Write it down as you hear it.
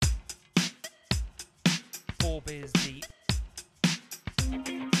Four Beers Deep.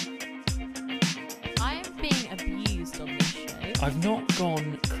 I am being abused on this show. I've not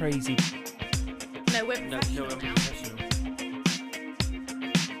gone crazy. No, we're professional now.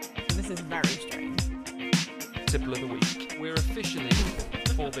 This is very strange. Tipple of the week. We're officially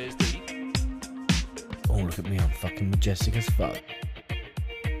Four Beers Deep. Oh, look at me, I'm fucking majestic as fuck.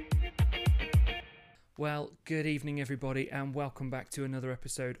 Well, good evening, everybody, and welcome back to another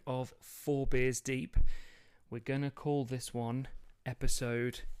episode of Four Beers Deep. We're going to call this one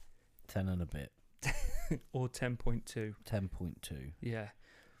episode 10 and a bit. or 10.2. 10.2. Yeah.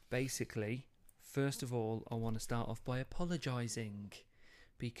 Basically, first of all, I want to start off by apologising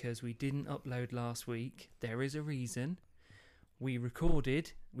because we didn't upload last week. There is a reason. We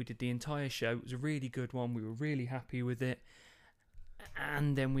did the entire show. It was a really good one. We were really happy with it.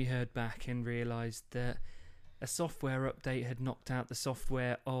 And then we heard back and realised that a software update had knocked out the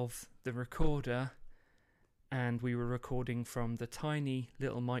software of the recorder, and we were recording from the tiny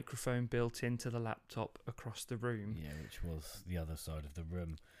little microphone built into the laptop across the room. Yeah, which was the other side of the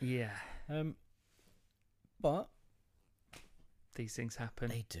room. Yeah. But These things happen.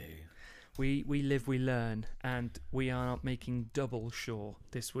 they do. We live, we learn, and we are making double sure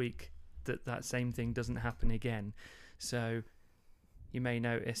this week that same thing doesn't happen again. So you may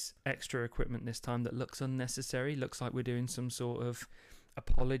notice extra equipment this time that looks unnecessary. Looks like we're doing some sort of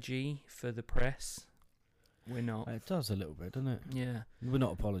apology for the press. We're not. It does a little bit, doesn't it? Yeah. We're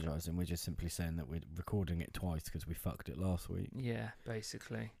not apologising, we're just simply saying that we're recording it twice because we fucked it last week. Yeah,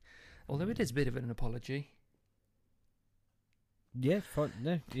 basically. Although it is a bit of an apology. Yeah, fine.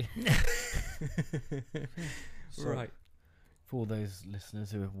 No, yeah. So, Right. For all those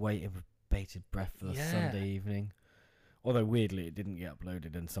listeners who have waited with bated breath for the Yeah. Sunday evening. Although weirdly it didn't get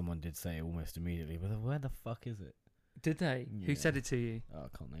uploaded and someone did say almost immediately, but where the fuck is it? Did they? Who Yeah. said it to you? Oh,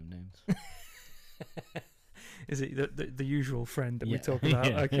 I can't name names. Is it the usual friend that we Yeah. talk about?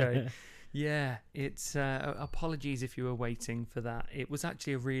 Yeah. Okay. Yeah, it's apologies if you were waiting for that. It was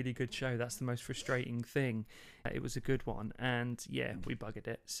actually a really good show. That's the most frustrating thing. It was a good one, and yeah, we buggered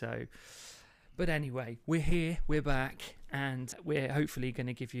it. So, but anyway, we're here, we're back, and we're hopefully going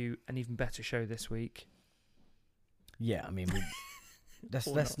to give you an even better show this week. Yeah, I mean,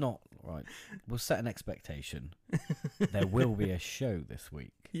 Or let's not right. We'll set an expectation. There will be a show this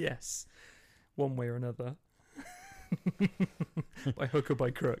week. Yes, one way or another, by hook or by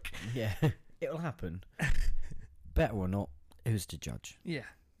crook. Yeah, it'll happen. Better or not, who's to judge? Yeah,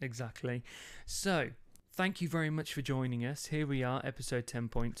 exactly. So, thank you very much for joining us. Here we are, episode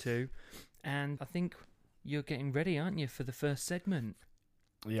 10.2. And I think you're getting ready, aren't you, for the first segment?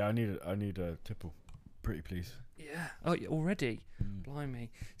 Yeah, I need a tipple, pretty please. Yeah. Oh, already? Blimey.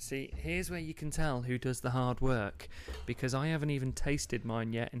 See, here's where you can tell who does the hard work. Because I haven't even tasted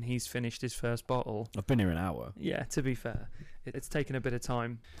mine yet, and he's finished his first bottle. I've been here an hour. Yeah, to be fair. It's taken a bit of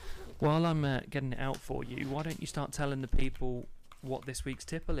time. While I'm getting it out for you, why don't you start telling the people what this week's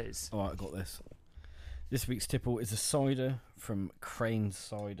tipple is? All right, I got this. This week's tipple is a cider from Crane's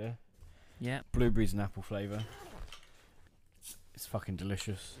Cider. Yeah. Blueberries and apple flavour. It's fucking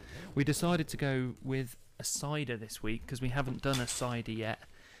delicious. We decided to go with a cider this week because we haven't done a cider yet.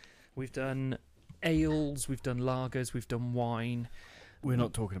 We've done ales, we've done lagers, we've done wine. We're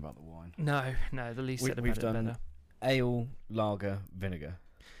not talking about the wine. No, the least said We've about it, done better. ale, lager, vinegar.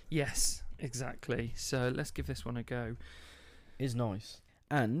 Yes, exactly. So let's give this one a go. Is nice.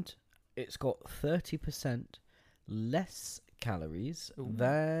 And it's got 30% less calories Ooh.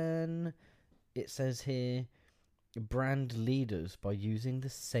 than it says here brand leaders by using the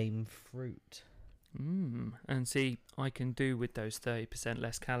same fruit. And see, I can do with those 30%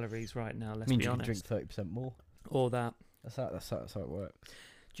 less calories right now, let's Means be you honest. can drink 30% more. Or that. That's how it works.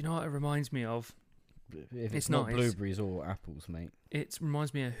 Do you know what it reminds me of? If It's it's not nice. blueberries or apples, mate. It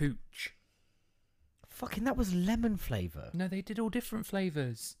reminds me of hooch. Fucking, that was lemon flavour. No, they did all different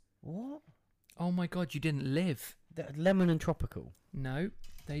flavours. What? Oh my god, you didn't live. Lemon and tropical. No,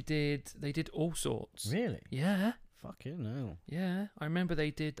 they did all sorts. Really? Yeah. Fucking hell. Yeah, I remember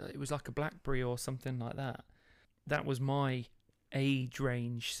they did, it was like a blackberry or something like that. That was my age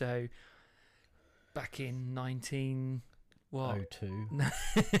range, so back in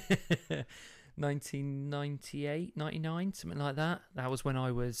 1998, 99, something like that. That was when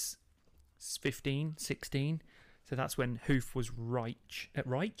I was 15, 16. So that's when Hoof was Rife.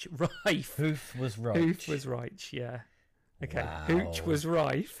 Hoof was right. Hoof was Rife, yeah. Okay, Wow. Hooch was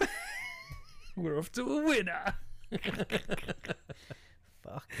Rife. We're off to a winner.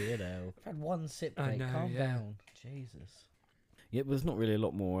 Fucking hell. I've had one sip, I mate. know, Calm yeah. down. Jesus. Yeah, there's not really a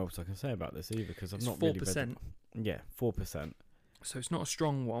lot more else I can say about this either because I've It's not 4%. really read the... Yeah, 4%. So it's not a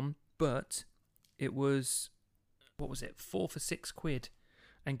strong one, but it was, what was it, 4 for £6.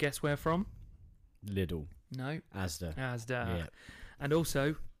 And guess where from? Lidl. No. Asda. Asda. Yeah. And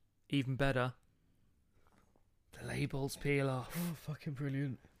also, even better, the labels peel off. Oh, fucking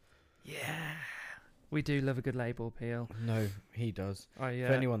brilliant. Yeah. We do love a good label peel. No, he does. For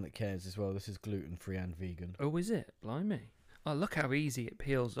anyone that cares as well, this is gluten-free and vegan. Oh, is it? Blimey. Oh, look how easy it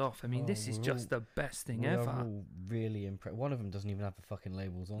peels off. I mean, this is just the best thing ever. We're all really impressed. One of them doesn't even have the fucking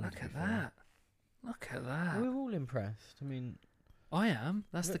labels on. Look at that. Look at that. We're all impressed. I mean, I am.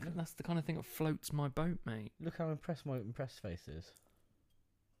 That's Look- the kind of thing that floats my boat, mate. look how impressed my impressed face is.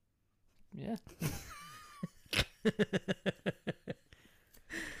 Yeah.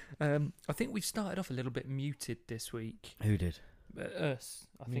 I think we've started off a little bit muted this week. Who did? Us.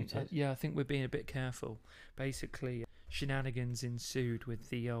 I think. Muted? I think we're being a bit careful. Basically, shenanigans ensued with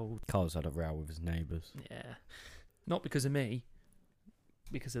the old. Carl's had a row with his neighbours. Yeah. Not because of me.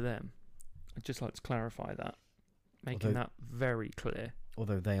 Because of them. I'd just like to clarify that. Making that very clear.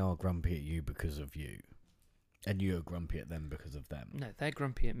 Although they are grumpy at you because of you. And you're grumpy at them because of them. No, they're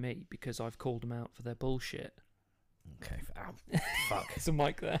grumpy at me because I've called them out for their bullshit. Okay, ow, fuck. There's a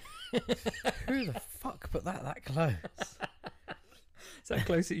mic there. Who the fuck put that close? It's how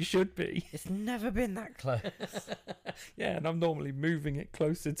close it should be. It's never been that close. Yeah, and I'm normally moving it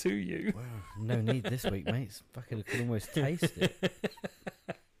closer to you. Well, no need this week, mate. It's fucking, I could almost taste it.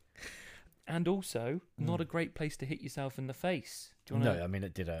 And also, not a great place to hit yourself in the face. Do you want No, I mean,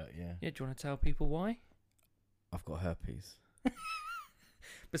 it did hurt, yeah. Yeah, do you want to tell people why? I've got herpes.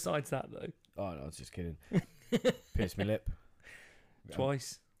 Besides that, though. Oh, no, I was just kidding. Pierced my lip.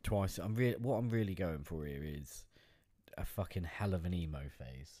 Twice. Twice. What I'm really going for here is a fucking hell of an emo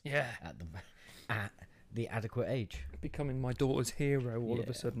phase. Yeah. At the adequate age. Becoming my daughter's hero all of a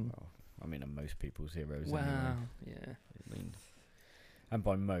Yeah, sudden. well, I mean, I'm most people's heroes Wow. anyway. Yeah. I mean, and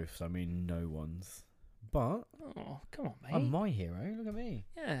by most, I mean no one's. But Oh, come on, mate. I'm my hero. Look at me.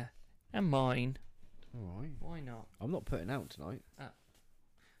 Yeah. And mine. All right. Why not? I'm not putting out tonight.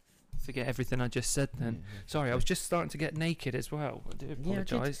 Forget everything I just said then. Yeah. Sorry, I was just starting to get naked as well. I do Yeah, I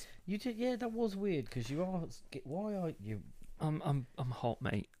did. apologise. You did. Yeah, that was weird because you are. Why are you I'm hot,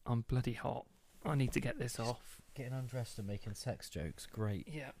 mate. I'm bloody hot. I need to get this off. getting undressed and making sex jokes? Great.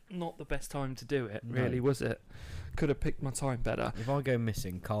 Yeah, not the best time to do it, No. really, was it? Could have picked my time better. If I go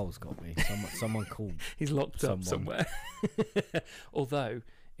missing, Carl's got me. Someone called. He's locked up Someone. somewhere. Although,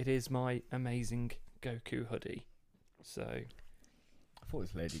 it is my amazing Goku hoodie. So, I thought it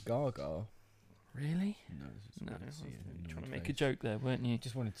was Lady Gaga. really? No, it's just No, wanted to see your trying annoyed to make a face. joke there, weren't you?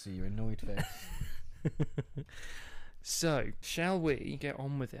 Just wanted to see your annoyed face. So, shall we get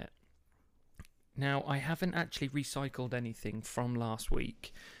on with it? Now, I haven't actually recycled anything from last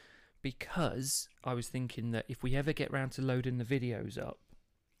week because I was thinking that if we ever get round to loading the videos up,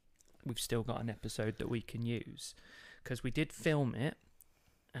 we've still got an episode that we can use. Because we did film it,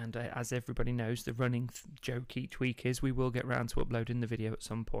 and as everybody knows, the running joke each week is we will get round to uploading the video at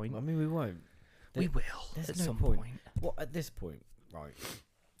some point. I mean, we won't. We will there's at no some point. point. What at this point, right?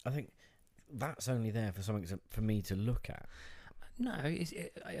 I think that's only there for something for me to look at. No,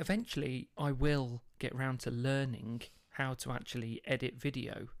 eventually I will get round to learning how to actually edit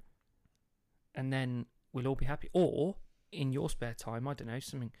video. And then we'll all be happy. Or, in your spare time, I don't know,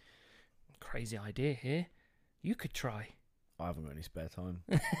 something crazy idea here, you could try. I haven't got any spare time.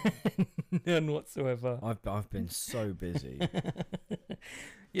 None whatsoever. I've been so busy.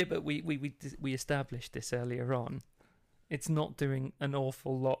 Yeah, but we established this earlier on. It's not doing an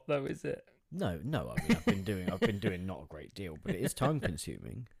awful lot, though, is it? No. I mean, I've been doing not a great deal, but it is time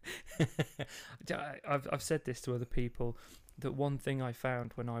consuming. I've said this to other people, that one thing I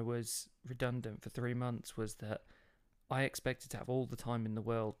found when I was redundant for 3 months was that I expected to have all the time in the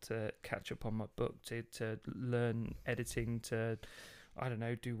world to catch up on my book, to learn editing, to, I don't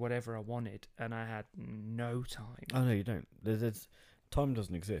know, do whatever I wanted, and I had no time. Oh no, you don't. There's time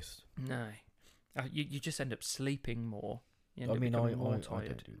doesn't exist. No. You just end up sleeping more. You end I up mean, becoming more I tired.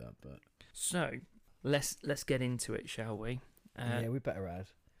 don't do that, but So, let's get into it, shall we? yeah, we better add.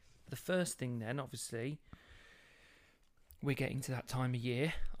 The first thing then, obviously, we're getting to that time of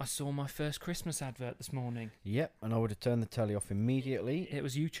year. I saw my first Christmas advert this morning. Yep, and I would have turned the telly off immediately. It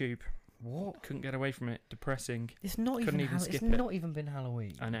was YouTube. What? Couldn't get away from it. Depressing. It's not Couldn't even. even skip it's it. not even been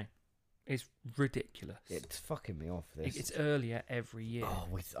Halloween. I know. It's ridiculous. It's fucking me off. This. It's earlier every year. Oh,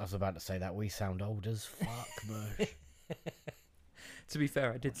 I was about to say that. We sound old as fuck, Mush. To be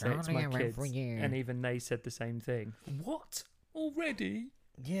fair, I did say it to my kids, every year. and even they said the same thing. What? Already?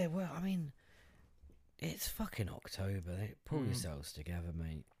 Yeah, well, I mean, It's fucking October. Pull yourselves together,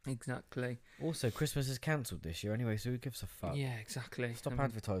 mate. Exactly. Also, Christmas is cancelled this year anyway, so who gives a fuck? Yeah, exactly. Stop I mean,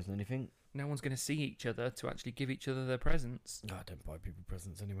 advertising anything. no one's going to see each other to actually give each other their presents. No, I don't buy people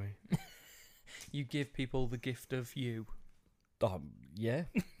presents anyway. You give people the gift of you. Yeah.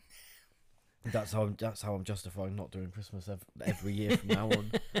 That's how I'm justifying not doing Christmas every year from now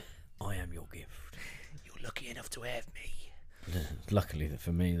on. I am your gift. You're lucky enough to have me. Luckily that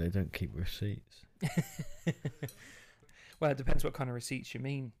for me, they don't keep receipts. Well, it depends what kind of receipts you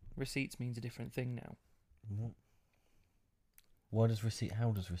mean. Receipts means a different thing now. What? How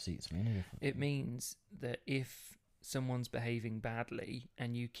does receipts mean anything? It means that if someone's behaving badly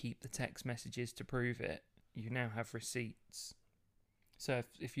and you keep the text messages to prove it, you now have receipts. So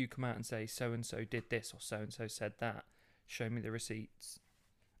if you come out and say so-and-so did this or so-and-so said that, show me the receipts.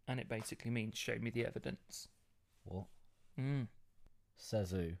 And it basically means show me the evidence. What?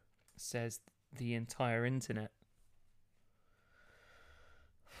 Says who? Says the entire internet.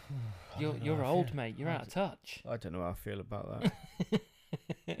 You're old, mate. You're out of touch. I don't know how I feel about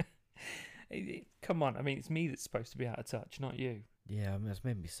that. Come on. I mean, it's me that's supposed to be out of touch, not you. Yeah, I mean, it's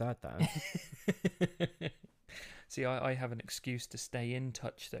made me sad, that. See, I have an excuse to stay in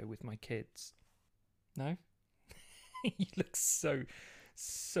touch, though, with my kids. No? You look so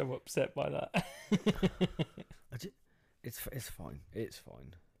upset by that. It's fine. It's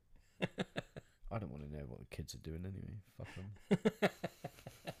fine. I don't want to know what the kids are doing anyway. Fuck them.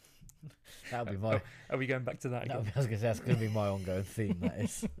 That'll be my... Are we going back to that again? I was going to say, that's going to be my ongoing theme, that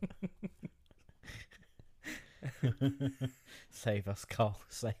is. Save us, Carl.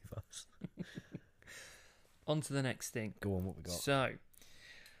 Save us. On to the next thing. Go on, what we got? So,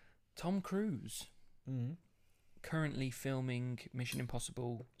 Tom Cruise. Mm-hmm. Currently filming Mission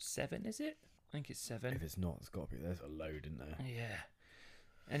Impossible 7, is it? I think it's 7. If it's not, it's got to be. There's a load in there. Yeah.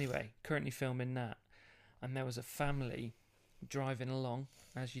 Anyway, currently filming that. And there was a family driving along,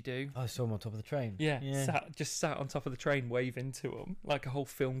 as you do. I saw him on top of the train. Yeah. Sat on top of the train waving to him. Like a whole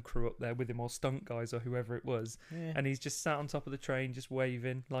film crew up there with him, or stunt guys or whoever it was. Yeah. And he's just sat on top of the train just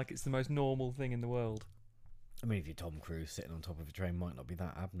waving like it's the most normal thing in the world. I mean, if you're Tom Cruise, sitting on top of a train might not be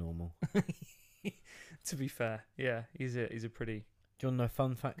that abnormal. To be fair, yeah, he's a pretty... Do you want to know a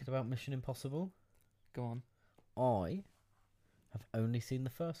fun fact about Mission Impossible? Go on. I have only seen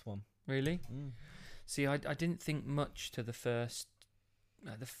the first one. Really? See, I didn't think much to the first...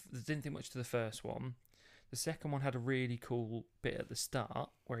 didn't think much to the first one. The second one had a really cool bit at the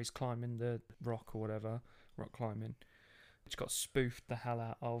start where he's climbing the rock or whatever, rock climbing, which got spoofed the hell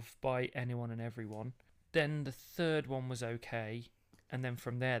out of by anyone and everyone. Then the third one was okay, and then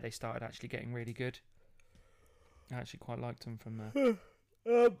from there they started actually getting really good. I actually quite liked them from there.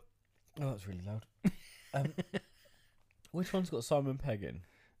 Oh, that's really loud. Which one's got Simon Pegg in?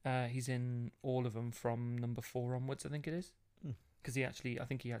 He's in all of them from number 4 onwards, I think it is. Because I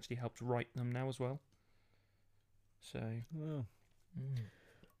think he actually helped write them now as well. So,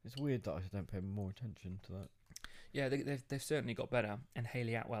 it's weird that I don't pay more attention to that. Yeah, they've certainly got better. And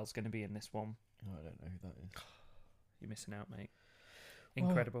Hayley Atwell's going to be in this one. Oh, I don't know who that is. You're missing out, mate.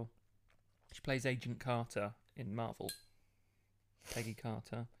 Incredible. She plays Agent Carter in Marvel. Peggy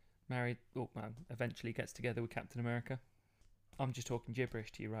Carter. Married, eventually gets together with Captain America. I'm just talking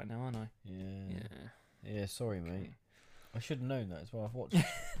gibberish to you right now, aren't I? Yeah, sorry, mate. I should have known that as well. I've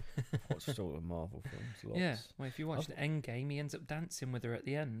watched all the Marvel films lots. Yeah, well, if you watch the Endgame, he ends up dancing with her at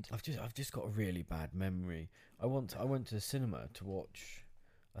the end. I've just got a really bad memory. I went to the cinema to watch,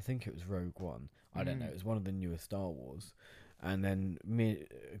 I think it was Rogue One. I don't know. It was one of the newer Star Wars. And then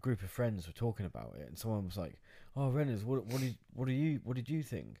a group of friends were talking about it, and someone was like, "Oh, Renners, what did you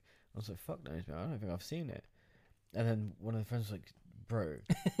think?" I was like, "Fuck knows, man. I don't think I've seen it." And then one of the friends was like, "Bro,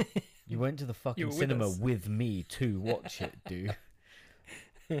 you went to the fucking cinema with me to watch it, dude."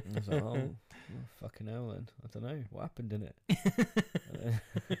 And I was like, oh, fucking hell, then. I don't know what happened in it.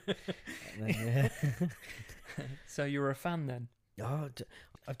 and then, yeah. So you're a fan then? Oh,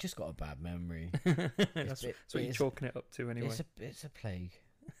 I've just got a bad memory. That's what you're chalking it up to anyway. It's a plague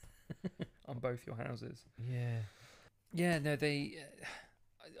on both your houses. Yeah. Yeah, no,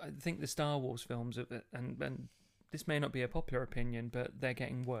 I think the Star Wars films, and this may not be a popular opinion, but they're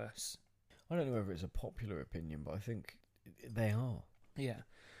getting worse. I don't know whether it's a popular opinion, but I think they are. Yeah.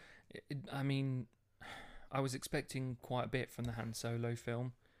 I mean, I was expecting quite a bit from the Han Solo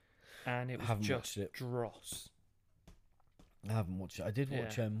film, and it was just dross. I haven't watched it. I did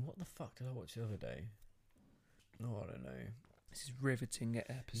watch, what the fuck did I watch the other day? Oh, I don't know. This is riveting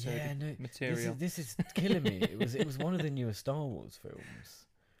episode material. This is killing me. It was one of the newer Star Wars films.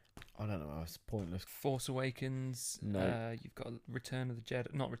 I don't know. It's pointless. Force Awakens. No. You've got Return of the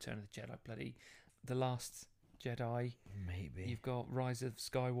Jedi. Not Return of the Jedi. Bloody The Last Jedi. Maybe. You've got Rise of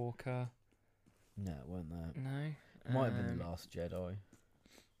Skywalker. No, it wasn't that. No. Might have been The Last Jedi.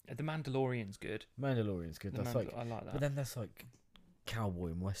 The Mandalorian's good. Mandalorian's good. That's like, I like that. but then that's like cowboy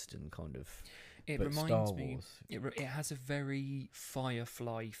and western kind of. It but reminds Star me. Wars. It has a very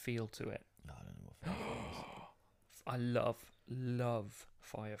Firefly feel to it. I don't know what Firefly is. I love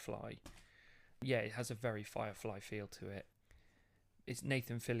Firefly. Yeah, it has a very Firefly feel to it. It's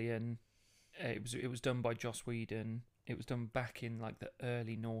Nathan Fillion. It was done by Joss Whedon. It was done back in like the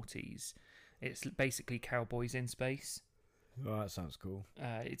early noughties. It's basically cowboys in space. Oh, that sounds cool.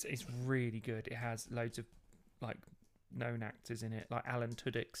 It's really good. It has loads of like known actors in it, like Alan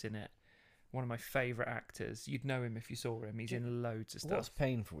Tudyk's in it. One of my favourite actors. You'd know him if you saw him. He's in loads of stuff. What's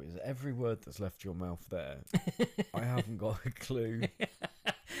painful is every word that's left your mouth there. I haven't got a clue.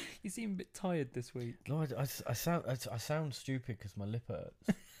 You seem a bit tired this week. No, I sound stupid because my lip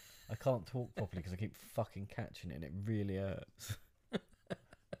hurts. I can't talk properly because I keep fucking catching it, and it really hurts.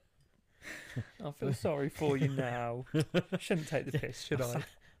 I feel sorry for you now. I shouldn't take the piss, should I?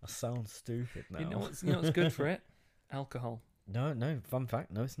 I sound stupid now. You know what's good for it? Alcohol. No. Fun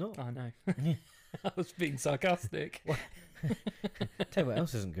fact. No, it's not. I know. I was being sarcastic. Tell you what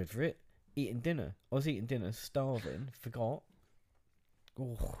else isn't good for it. Eating dinner. I was eating dinner, starving, forgot.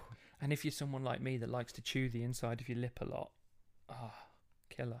 Oh. And if you're someone like me that likes to chew the inside of your lip a lot,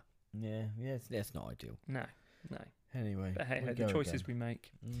 killer. Yeah, it's not ideal. No. Anyway, But hey, the choices we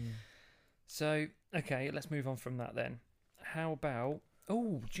make. So, okay, let's move on from that then. How about...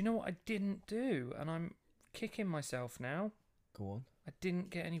 Oh, do you know what I didn't do? And I'm kicking myself now. Go on. I didn't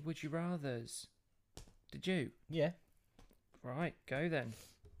get any Would You Rathers. Did you? Yeah. Right, go then.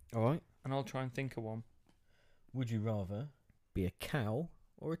 All right. And I'll try and think of one. Would you rather be a cow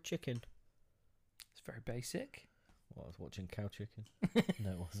or a chicken? It's very basic. Well, I was watching Cow Chicken.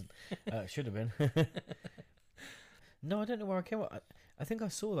 No, it wasn't. It should have been. No, I don't know where I came up. I think I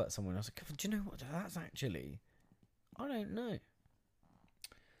saw that somewhere. I was like, do you know what? That's actually... I don't know.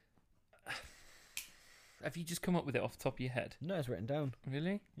 Have you just come up with it off the top of your head? No, it's written down.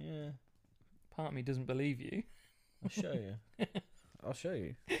 Really? Yeah. Part of me doesn't believe you. I'll show you. I'll show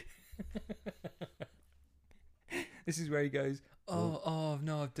you. This is where he goes, oh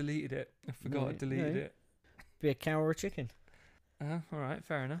no, I've deleted it. I forgot I deleted it. Be a cow or a chicken? Alright,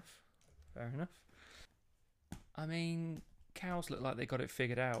 fair enough. I mean, cows look like they got it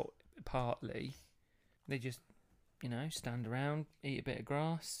figured out, partly. They just, stand around, eat a bit of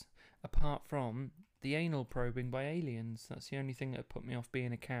grass. Apart from the anal probing by aliens. That's the only thing that put me off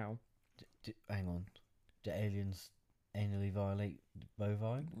being a cow. Hang on. Do aliens anally violate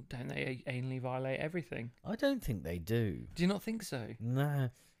bovine? Well, don't they anally violate everything? I don't think they do. Do you not think so? No.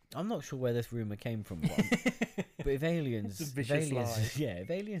 I'm not sure where this rumour came from. But if aliens... It's a vicious lie. Yeah, if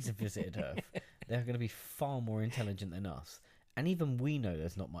aliens have visited Earth, they're going to be far more intelligent than us. And even we know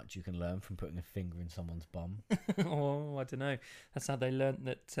there's not much you can learn from putting a finger in someone's bum. Oh, I don't know. That's how they learnt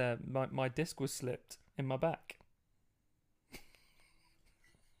that my disc was slipped in my back.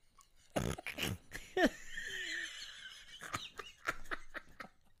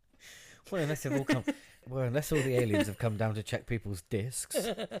 Well, unless all the aliens have come down to check people's discs,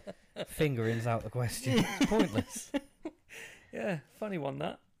 fingering's out the question. It's pointless. Yeah, funny one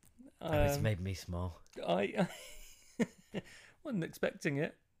that. It's made me smile. I wasn't expecting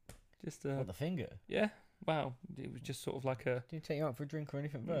it. Just What, the finger? yeah. Wow, it was just sort of like a. Did you take you out for a drink or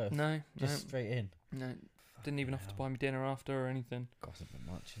anything first? No, Just straight in. no. Didn't even have to buy me dinner after or anything. Gossip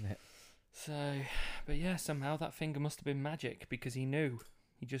a much, isn't it? So, but yeah, somehow that finger must have been magic because he knew.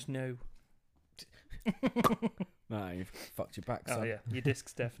 He just knew. No, you've fucked your back, Oh son. yeah, your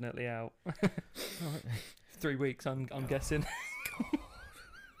disc's definitely out. 3 weeks, I'm guessing.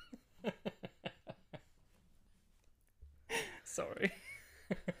 Sorry,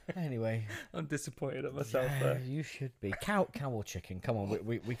 Anyway, I'm disappointed at myself yeah, there. you should be. Cow or chicken? Come on,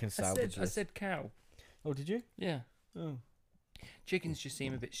 we can salvage I this. said cow. Oh, did you? Yeah, Oh. chickens just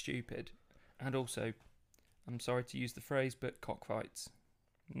seem a bit stupid, and also, I'm sorry to use the phrase, but cockfights.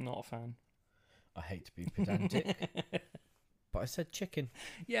 Not a fan. I hate to be pedantic, but I said chicken.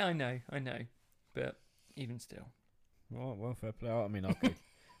 Yeah, I know, but even still, Right, well, fair play. I mean,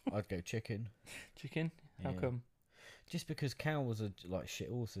 I'd go chicken. chicken. How Yeah. come? Just because cows are like shit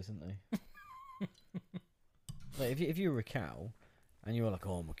horses, aren't they? Like if you were a cow, and you were like,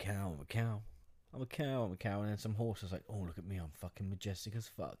 "Oh, I'm a cow, and then some horse was like, "Oh, look at me, I'm fucking majestic as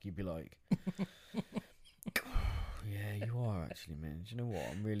fuck," you'd be like, "Yeah, you are actually, man. Do you know what?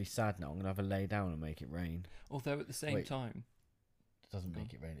 I'm really sad now. I'm gonna have a lay down and make it rain." Although at the same Wait. time, doesn't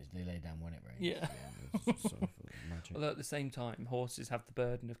make it rain. They lay down when it rains. Yeah. It's sort of magic. Although at the same time, horses have the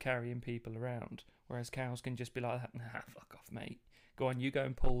burden of carrying people around, whereas cows can just be like, nah, fuck off, mate. Go on, you go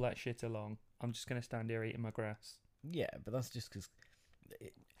and pull that shit along. I'm just going to stand here eating my grass. Yeah, but that's just because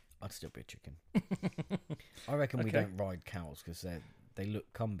I'd still be a chicken. I reckon we Okay. don't ride cows because they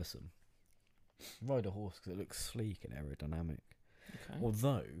look cumbersome. Ride a horse because it looks sleek and aerodynamic. Okay.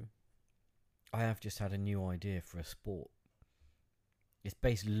 Although, I have just had a new idea for a sport. It's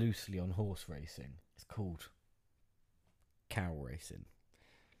based loosely on horse racing. It's called cow racing.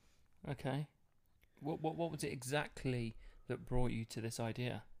 Okay. What was it exactly that brought you to this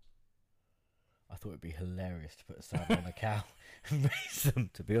idea? I thought it'd be hilarious to put a saddle on a cow and race them,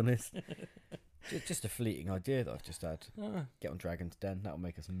 to be honest. Just a fleeting idea that I've just had. Ah, Get on Dragon's Den, that'll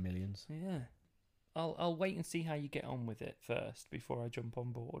make us millions. yeah. I'll wait and see how you get on with it first before I jump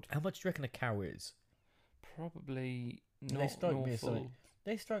on board. How much do you reckon a cow is? Probably They not strike an me as awful. something-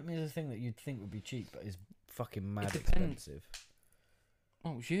 They strike me as a thing that you'd think would be cheap, but is fucking mad depends. expensive.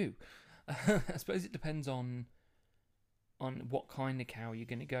 Oh, it's you. I suppose it depends on what kind of cow you're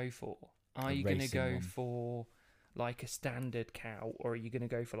going to go for. Are A you going to racing go one. for like a standard cow, or are you going to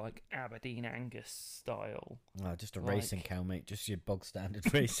go for like Aberdeen Angus style Just a racing Like- cow, mate. Just your bog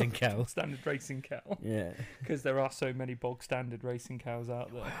standard racing cow. standard racing cow? Yeah. Because there are so many bog standard racing cows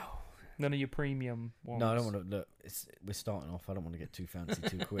out there. Wow. None of your premium ones. No, I don't want to look. We're starting off. I don't want to get too fancy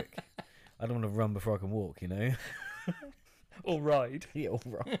too quick. I don't want to run before I can walk. You know. Or ride. Yeah, all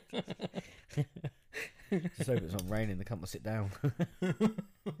right. Just hope it's not raining. They can't sit down.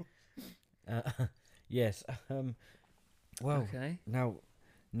 Yes. Well, Okay. now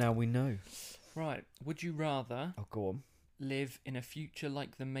we know. Right. Would you rather Oh, go on. live in a future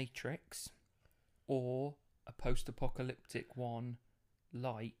like The Matrix, or a post-apocalyptic one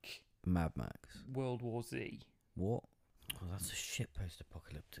like Mad Max. World War Z? What? Oh, that's a shit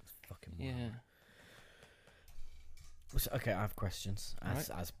post-apocalyptic fucking world. Yeah. Okay, I have questions. As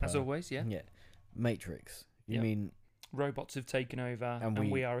As always, yeah. Yeah. Matrix. You Yeah. mean Robots have taken over, And and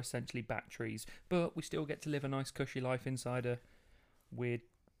we- we are essentially batteries, but we still get to live a nice, cushy life inside a weird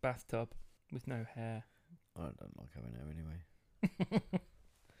bathtub with no hair. I don't like having hair anyway.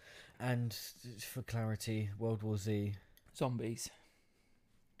 And for clarity, World War Z. Zombies.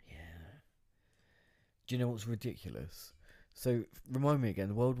 Yeah. Do you know what's ridiculous? So remind me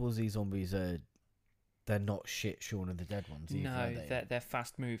again. World War Z zombies they're not shit Shaun of the Dead ones. Either, are No, they? they're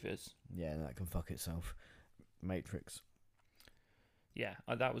fast movers. Yeah, that can fuck itself. Matrix. Yeah,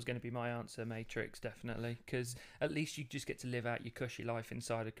 that was going to be my answer, Matrix, definitely. Because at least you just get to live out your cushy life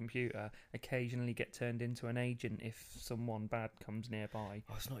inside a computer, occasionally get turned into an agent if someone bad comes nearby.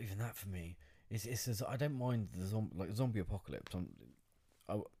 Oh, it's not even that for me. It's I don't mind the zombie apocalypse.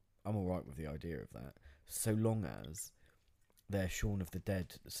 I'm alright with the idea of that, so long as they're Shaun of the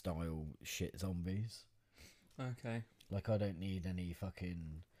Dead style shit zombies. Okay. Like, I don't need any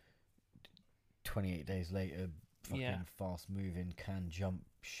fucking 28 days later fucking Yeah. fast moving can jump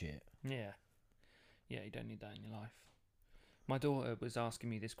shit. Yeah. Yeah, you don't need that in your life. My daughter was asking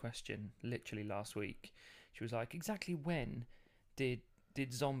me this question literally last week. She was like, exactly when did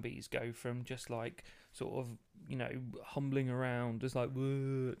zombies go from just like sort of, humbling around, just like,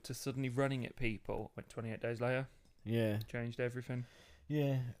 "Whoa," to suddenly running at people? Went 28 days later, Yeah. changed everything.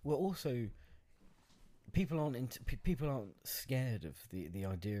 Yeah. Well, also, people aren't scared of the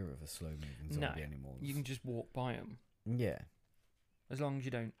idea of a slow moving zombie No, anymore. You can just walk by them. Yeah. As long as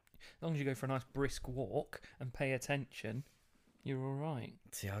you go for a nice brisk walk and pay attention, you're all right.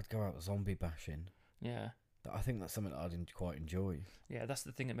 See, I'd go out zombie bashing. Yeah. I think that's something that I'd quite enjoy. Yeah, that's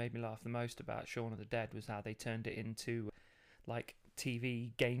the thing that made me laugh the most about Shaun of the Dead was how they turned it into like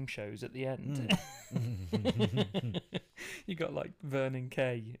TV game shows at the end. You got like Vernon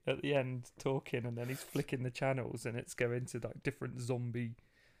Kay at the end talking, and then he's flicking the channels, and it's going to like different zombie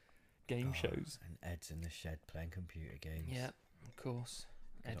game shows. And Ed's in the shed playing computer games. Yeah, of course,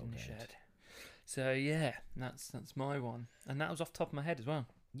 Good Ed in old the Ed. shed. So yeah, that's my one, and that was off the top of my head as well.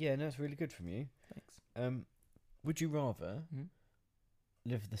 Yeah, no, it's really good from you. Thanks. Would you rather Mhm.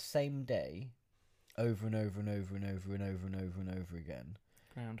 live the same day over and over and over and over and over and over and over again?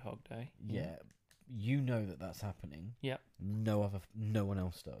 Groundhog Day. Yeah. You know that that's happening. Yep. No one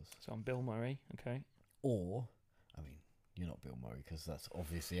else does. So I'm Bill Murray. Okay. Or, I mean, you're not Bill Murray because that's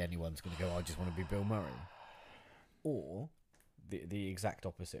obviously anyone's going to go, I just want to be Bill Murray. Or the exact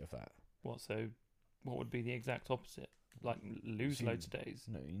opposite of that. What would be the exact opposite? Like lose So loads of days.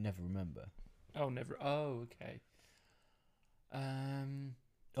 No, you never remember. Oh, never. Oh, okay.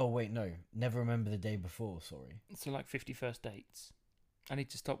 Oh, wait, no. Never remember the day before, sorry. So like 51st dates. I need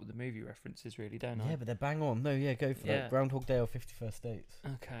to stop with the movie references, really, don't Yeah, I? but they're bang on. No, yeah, go for Yeah. that. Groundhog Day or 50 First Dates.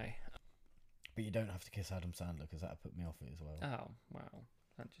 Okay. But you don't have to kiss Adam Sandler because that put me off it as well. Oh, well,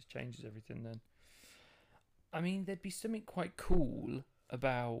 that just changes everything then. I mean, there'd be something quite cool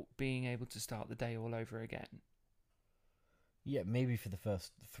about being able to start the day all over again. Yeah, maybe for the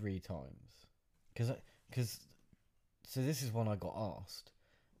first 3 times. Because so this is one I got asked,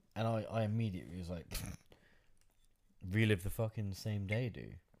 and I immediately was like, relive the fucking same day,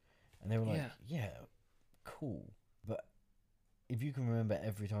 dude. And they were like, yeah, cool. But if you can remember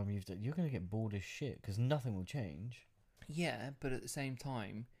every time you've done, you're going to get bored as shit because nothing will change. Yeah, but at the same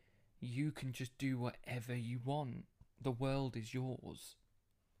time, you can just do whatever you want. The world is yours.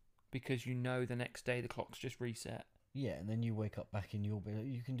 Because you know the next day the clock's just reset. Yeah, and then you wake up back in your bed.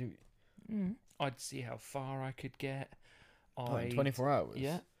 You can do I'd see how far I could get. in 24 hours.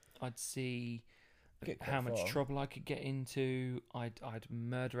 Yeah, I'd see Get quite how much far. trouble I could get into. I'd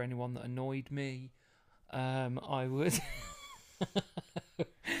murder anyone that annoyed me. I would.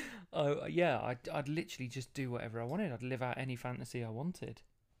 I'd literally just do whatever I wanted. I'd live out any fantasy I wanted,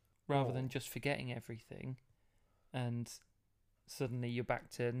 rather than just forgetting everything, and suddenly you're back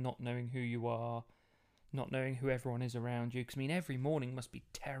to not knowing who you are, not knowing who everyone is around you. Because I mean, every morning must be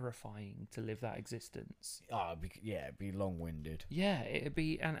terrifying to live that existence. It'd be long-winded. Yeah, it'd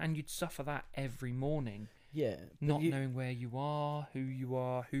be, and you'd suffer that every morning, Yeah, not knowing where you are,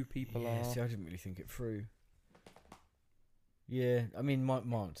 who people are. See, I didn't really think it through. Yeah, I mean, my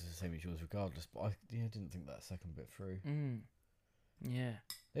answer's the same as yours, regardless. But I didn't think that second bit through. Yeah.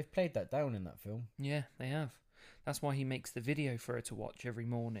 They've played that down in that film. Yeah, they have. That's why he makes the video for her to watch every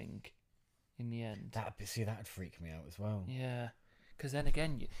morning. In the end, That'd freak me out as well. yeah, because then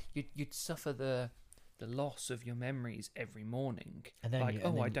again, you'd suffer the loss of your memories every morning. And then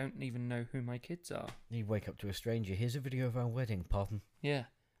I don't even know who my kids are. You wake up to a stranger. Here's a video of our wedding. Pardon? Yeah,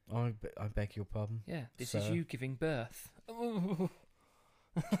 I beg your pardon. yeah. This Sir. is you giving birth. Can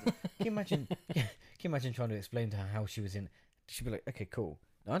you imagine? Can you imagine trying to explain to her how she was in? She'd be like, "Okay, cool.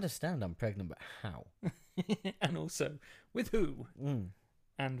 I understand I'm pregnant, but how? And also, with who? Mm.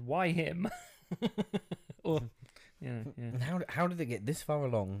 And why him? Or, yeah. And how did they get this far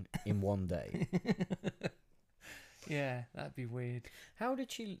along in one day? Yeah, that'd be weird. How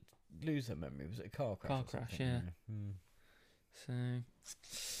did she lose her memory? Was it a car crash? Car or crash, something? yeah. So,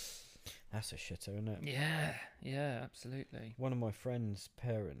 That's a shitter, isn't it? yeah, absolutely. One of my friend's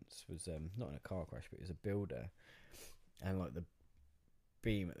parents was not in a car crash, but he was a builder, and like the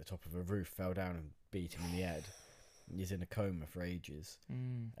beam at the top of a roof fell down and beat him in the head. He's in a coma for ages,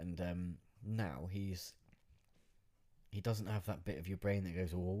 and now he doesn't have that bit of your brain that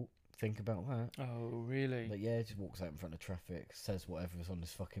goes, "Oh, think about that." Oh, really? But yeah, just walks out in front of traffic, says whatever's on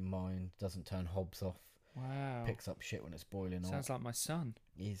his fucking mind, doesn't turn hobs off, Wow. picks up shit when it's boiling Sounds like my son,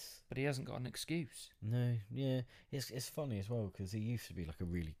 He's but he hasn't got an excuse. no, yeah. It's funny as well because he used to be like a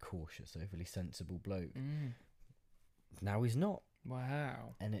really cautious, overly sensible bloke. Now he's not,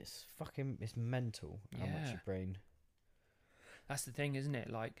 Wow. and it's mental how much Yeah. your brain. That's the thing, isn't it?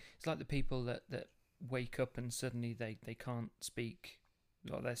 Like, it's like the people that wake up and suddenly they can't speak,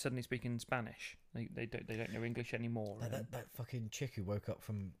 or they're suddenly speaking Spanish. They don't know English anymore. That fucking chick who woke up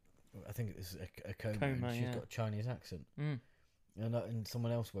from, I think it was a coma, Coma, and she's yeah. got a Chinese accent. Mm. And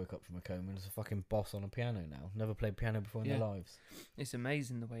someone else woke up from a coma and is a fucking boss on a piano now. Never played piano before in Yeah. their lives. It's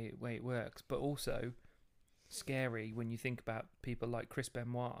amazing the way it works, but also scary when you think about people like Chris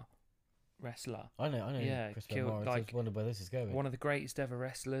Benoit, wrestler. I know. Yeah, Chris killed, Benoit. I like, just wonder where this is going. One of the greatest ever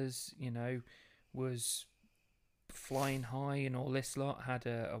wrestlers, was flying high and all this lot, had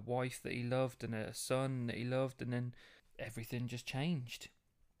a wife that he loved and a son that he loved, and then everything just changed.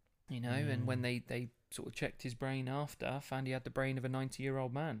 And when they sort of checked his brain after, found he had the brain of a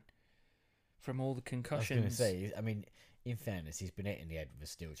 90-year-old man from all the concussions. I was going to say, I mean, in fairness, he's been hit in the head with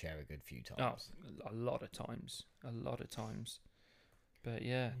a steel chair a good few times. Oh, a lot of times. But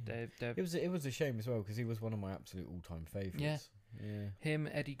yeah, they're It was a shame as well because he was one of my absolute all-time favourites. Yeah. him,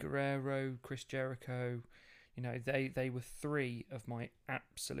 Eddie Guerrero, Chris Jericho. They were three of my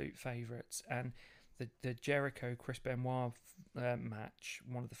absolute favourites, and the Jericho Chris Benoit match,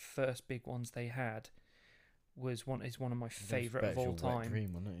 one of the first big ones they had, is one of my favourite of all time.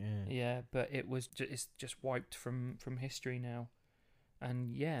 Dream, wasn't it? Yeah, but it's just wiped from history now.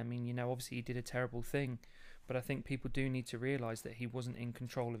 And yeah, I mean, obviously he did a terrible thing, but I think people do need to realise that he wasn't in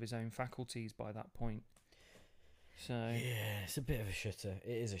control of his own faculties by that point. So Yeah, it's a bit of a shitter.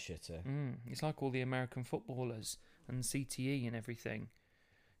 It is a shitter. it's like all the American footballers and CTE and everything.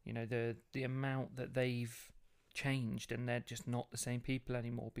 The amount that they've changed, and they're just not the same people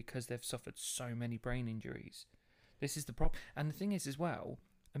anymore because they've suffered so many brain injuries. This is the problem. And the thing is, as well,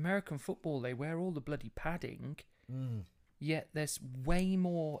 American football, they wear all the bloody padding, yet there's way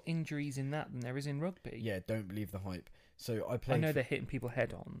more injuries in that than there is in rugby. Yeah, don't believe the hype. So I I played. know they're hitting people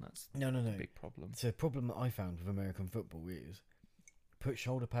head on. That's No. a big problem. So the problem that I found with American football is put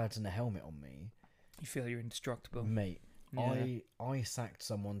shoulder pads and a helmet on me, You feel you're indestructible. mate. Yeah. I sacked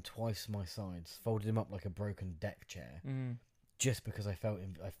someone twice my size, folded him up like a broken deck chair, Mm. just because I felt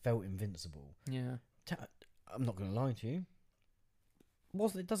invincible. Yeah. I'm not going to lie to you.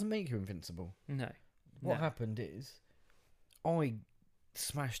 It doesn't make you invincible. No. What No. happened is, I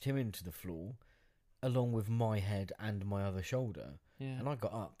smashed him into the floor, along with my head and my other shoulder, Yeah. and I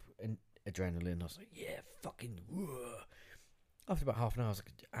got up and adrenaline. I was like, yeah, fucking. Whoa. After about half an hour, I was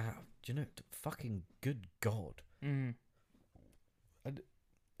like, do you know, fucking good God. Mm.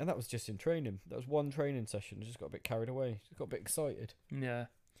 And that was just in training. That was one training session. I just got a bit carried away. Just got a bit excited. Yeah.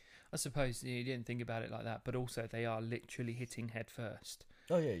 I suppose you didn't think about it like that, but also they are literally hitting head first.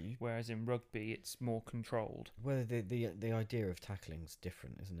 Oh yeah, you. Whereas in rugby, it's more controlled. Well, the idea of tackling's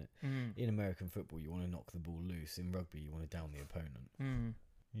different, isn't it? Mm. In American football, you want to knock the ball loose. In rugby, you want to down the opponent. Mm.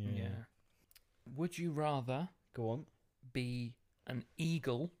 Yeah. Would you rather Go on. be an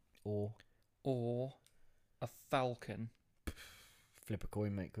eagle Or or a falcon? flip a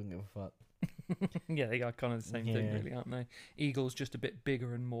coin, mate. Couldn't give a fuck. Yeah, they are kind of the same thing, Yeah. really, aren't they? Eagle's just a bit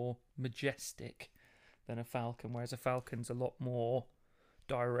bigger and more majestic than a falcon, whereas a falcon's a lot more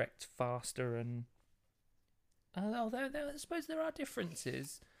direct, faster, and although I suppose there are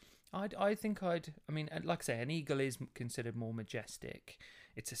differences. I mean, like I say, an eagle is considered more majestic.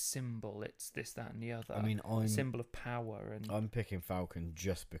 It's a symbol. It's this, that, and the other. I mean, a symbol of power. And I'm picking falcon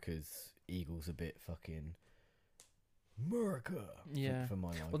just because eagle's a bit fucking America. Yeah. For my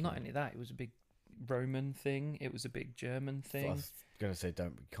liking. well, not only that, it was a big Roman thing. It was a big German I thing. was gonna say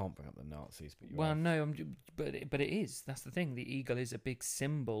can't bring up the Nazis, but you Well, have. no, but it is. That's the thing. The eagle is a big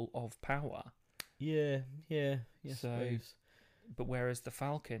symbol of power. Yeah. I So- suppose. But whereas the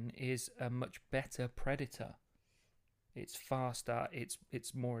falcon is a much better predator. It's faster. It's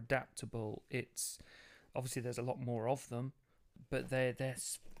more adaptable. It's obviously there's a lot more of them, but they're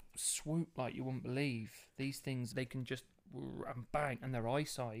swoop like you wouldn't believe. These things, they can just and bang, and their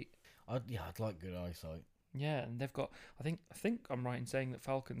eyesight. I'd like good eyesight. Yeah, and they've got. I think I'm right in saying that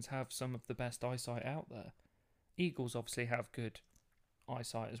falcons have some of the best eyesight out there. Eagles obviously have good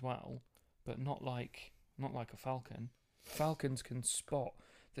eyesight as well, but not like a falcon. Falcons can spot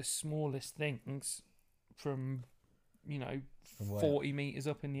the smallest things from, From way 40 meters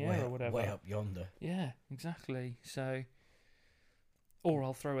up in the air or whatever. Way up yonder. Yeah, exactly. So, or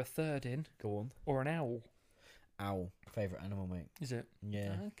I'll throw a third in, Go on. or an owl. Owl. Favourite animal, mate. Is it?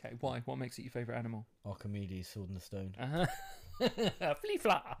 Yeah. Okay. Why? What makes it your favourite animal? Archimedes, Sword in the Stone. Flea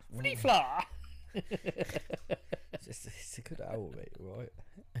fla, flea fla. It's a good owl, mate,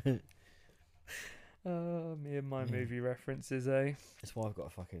 right? Oh, me and my Yeah. movie references, eh? That's why I've got a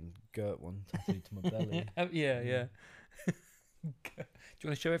fucking girt one tattooed to my belly. Yeah. Do you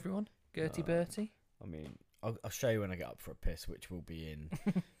want to show everyone? Gertie Bertie? I mean, I'll show you when I get up for a piss, which will be in.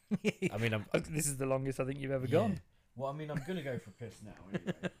 I mean, This is the longest I think you've ever yeah. gone. Well, I mean, I'm gonna go for a piss now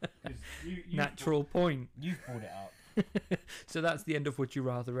anyway. 'Cause Natural point. You've brought it up. So that's the end of Would You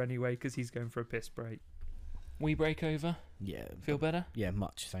Rather anyway, because he's going for a piss break. We break over. Yeah. Feel better? Yeah,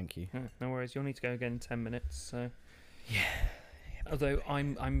 much. Thank you. No worries. You'll need to go again in 10 minutes. So yeah. Although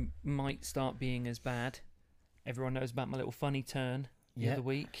I might start being as bad. Everyone knows about my little funny turn the Yeah. other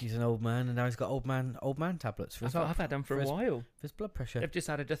week. He's an old man, and now he's got old man tablets for his, I've had them for a his- while. for his blood pressure. They've just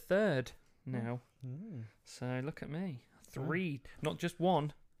added a third now. Mm. So look at me. 3, not just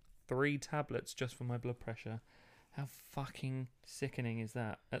 1, 3 tablets just for my blood pressure. How fucking sickening is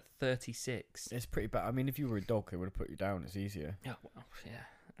that at 36? It's pretty bad. I mean, if you were a dog, it would have put you down. It's easier. Oh, well, yeah.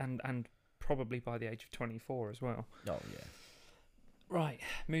 And probably by the age of 24 as well. Oh yeah. Right,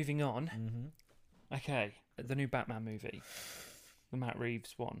 moving on. Mm-hmm. Okay, the new Batman movie. The Matt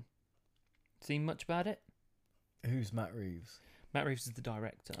Reeves one. Seen much about it? Who's Matt Reeves? Matt Reeves is the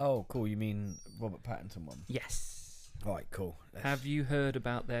director. Oh, cool. You mean Robert Pattinson one? Yes. Right, cool. Have you heard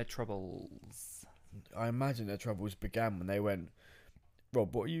about their troubles? I imagine their troubles began when they went,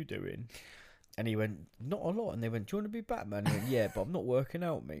 Rob, what are you doing? And he went, not a lot. And they went, do you want to be Batman? He went, yeah, but I'm not working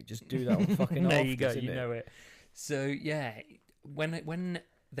out, mate. Just do that on fucking There you go, afters, you innit?" know it. So, yeah, when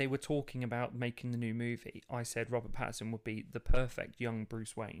they were talking about making the new movie, I said Robert Pattinson would be the perfect young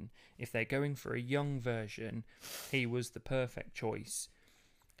Bruce Wayne. If they're going for a young version, he was the perfect choice.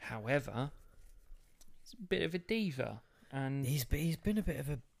 However, he's a bit of a diva. And He's been a bit of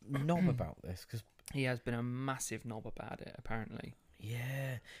a knob about this, because he has been a massive knob about it, apparently.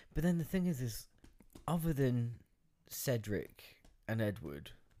 yeah. But then the thing is other than Cedric and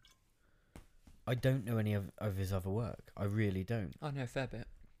Edward, I don't know any of his other work. I really don't. I know a fair bit.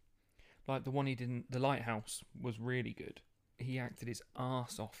 Like the one he didn't, The Lighthouse was really good. He acted his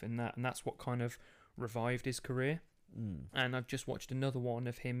arse off in that, and that's what kind of revived his career. Mm. And I've just watched another one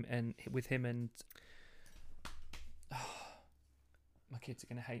of him and my kids are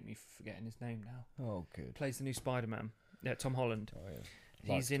gonna hate me for forgetting his name now. Oh, good. Plays the new Spider-Man. Yeah, Tom Holland. Oh,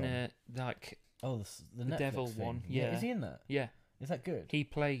 yeah. He's in Tom. the The The Netflix Devil thing. one, yeah. Is he in that? Yeah. Is that good? He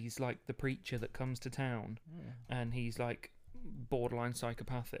plays like the preacher that comes to town, and he's like borderline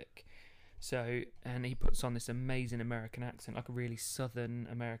psychopathic. So, and he puts on this amazing American accent, like a really southern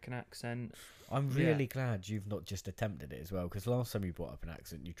American accent. I'm really glad you've not just attempted it as well, because last time you brought up an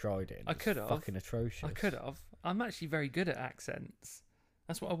accent, you tried it. And I it was could have. Fucking atrocious. I could have. I'm actually very good at accents.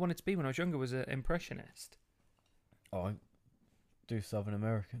 That's what I wanted to be when I was younger, was an impressionist. Oh, I do Southern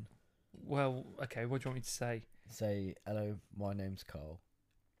American. Well, okay, what do you want me to say? Say, hello, my name's Carl.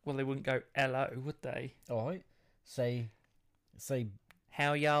 Well, they wouldn't go hello, would they? All right. Say,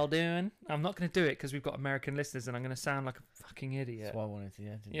 How y'all doing? I'm not going to do it because we've got American listeners and I'm going to sound like a fucking idiot. that's what I wanted to.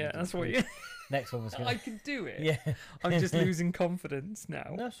 Yeah, that's what you... Next one was going I can do it. Yeah. I'm just losing confidence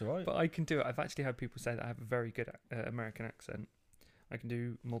now. That's all right. But I can do it. I've actually had people say that I have a very good American accent. I can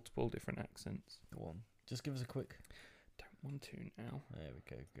do multiple different accents. Go on. Just give us a quick. Don't want to now. There we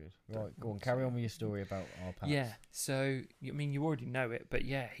go. Good. Right. Go on. Carry on with your story about our pals. Yeah. So, I mean, you already know it, but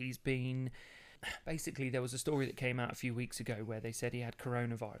yeah, he's been... Basically, there was a story that came out a few weeks ago where they said he had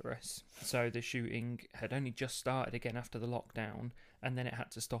coronavirus. So the shooting had only just started again after the lockdown, and then it had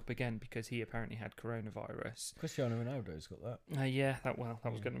to stop again because he apparently had coronavirus. Cristiano Ronaldo's got that. Yeah, that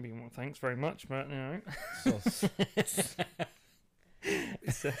was going to be one. Thanks very much, but you know.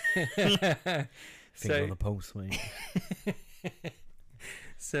 So, Finger on the pulse, mate.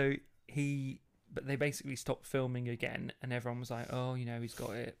 But they basically stopped filming again, and everyone was like, "Oh, you know, he's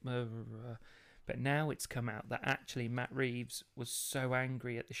got it." But now it's come out that actually Matt Reeves was so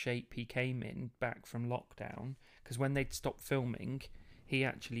angry at the shape he came in back from lockdown, because when they'd stopped filming, he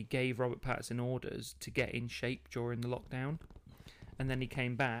actually gave Robert Pattinson orders to get in shape during the lockdown, and then he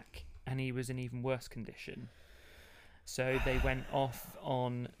came back and he was in even worse condition. So they went off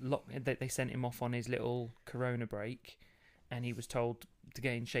on they sent him off on his little corona break, and he was told to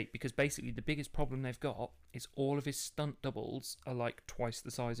get in shape, because basically the biggest problem they've got is all of his stunt doubles are like twice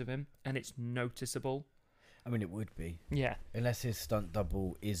the size of him, and it's noticeable. I mean, it would be. Yeah. Unless his stunt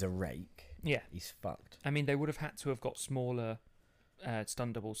double is a rake. Yeah. He's fucked. I mean, they would have had to have got smaller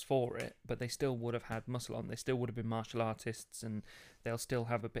stunt doubles for it, but they still would have had muscle on. They still would have been martial artists, and they'll still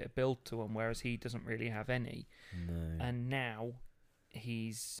have a bit of build to them, whereas he doesn't really have any. No. And now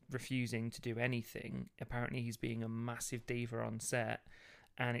he's refusing to do anything. Apparently he's being a massive diva on set,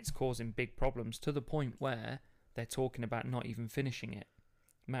 and it's causing big problems to the point where they're talking about not even finishing it.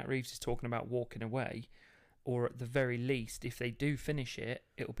 Matt Reeves is talking about walking away, or at the very least, if they do finish it,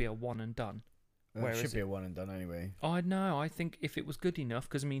 it'll be a one and done. Well, it should be a one and done anyway. I know. I think if it was good enough,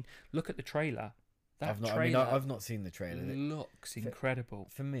 because I mean, look at the trailer. I've not seen the trailer. It looks incredible.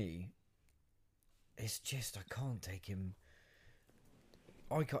 For me, it's just I can't take him.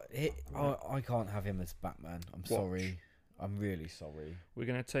 I can't have him as Batman. I'm sorry. I'm really sorry. We're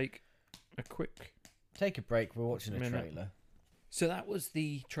going to take a quick... Take a break. We're watching a trailer. So that was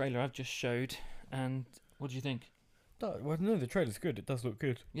the trailer I've just showed. And what do you think? Well, no, the trailer's good. It does look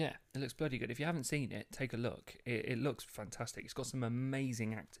good. Yeah, it looks bloody good. If you haven't seen it, take a look. It looks fantastic. It's got some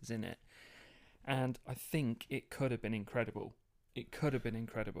amazing actors in it. And I think it could have been incredible. It could have been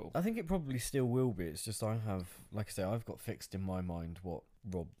incredible. I think it probably still will be. It's just I have, like I say, I've got fixed in my mind what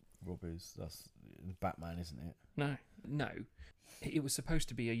Rob is. That's Batman, isn't it? No. It was supposed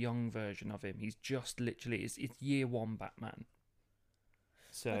to be a young version of him. He's just literally... It's year one Batman.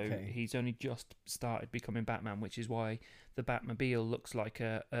 So he's only just started becoming Batman, which is why the Batmobile looks like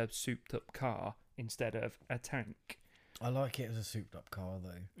a souped-up car instead of a tank. I like it as a souped-up car,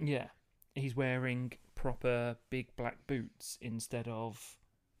 though. Yeah. He's wearing proper big black boots instead of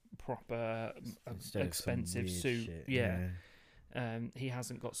proper expensive suit. Shit. Yeah. He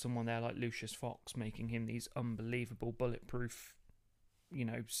hasn't got someone there like Lucius Fox making him these unbelievable bulletproof,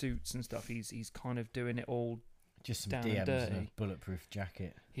 suits and stuff. He's kind of doing it all just some down DMs and dirty. and a bulletproof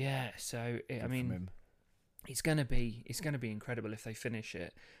jacket. Yeah. So it's gonna be incredible if they finish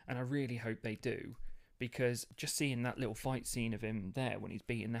it, and I really hope they do, because just seeing that little fight scene of him there when he's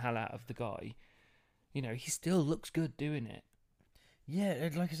beating the hell out of the guy, he still looks good doing it. Yeah,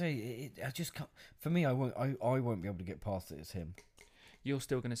 like I say, I just can't. For me, I won't be able to get past it as him. You're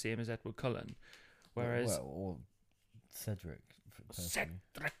still going to see him as Edward Cullen, whereas or Cedric.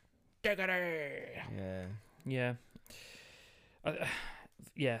 Cedric Diggory. Yeah. Yeah,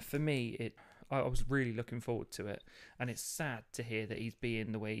 Yeah, for me, I was really looking forward to it, and it's sad to hear that he's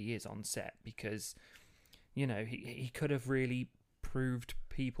being the way he is on set because, you know, he could have really proved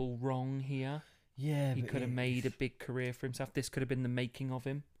people wrong here. Yeah, He but could have made a big career for himself. This could have been the making of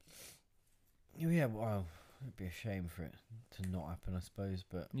him. Yeah, well, it'd be a shame for it to not happen, I suppose.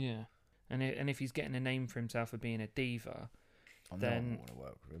 But Yeah, and if he's getting a name for himself for being a diva, I then want to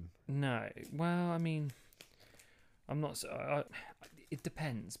work with him. no. Well, I mean, I'm not. It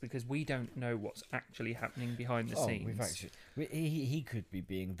depends because we don't know what's actually happening behind the scenes. He could be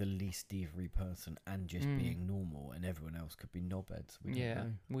being the least diva-y person and just being normal, and everyone else could be knobheads. We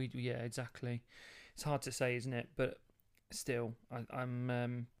don't know. Yeah, exactly. It's hard to say, isn't it? But still,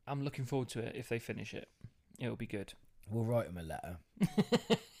 I'm looking forward to it. If they finish it, it'll be good. We'll write him a letter.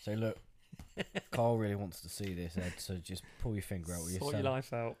 Say, look, Carl really wants to see this, Ed. So just pull your finger out with Sort your your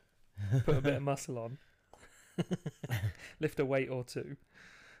life out. Put a bit of muscle on. Lift a weight or two.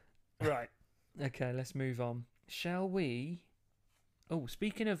 Right. Okay, let's move on. Shall we? Oh,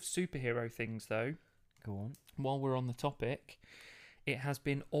 speaking of superhero things, though, Go on. while we're on the topic, it has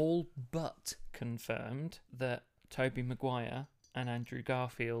been all but confirmed that Tobey Maguire and Andrew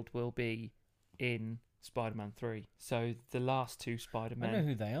Garfield will be in Spider-Man 3. So the last two I Spider-Men. know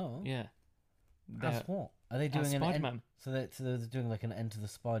who they are. Yeah. As what? Are they doing an Spider-Man? So they're doing like an Enter the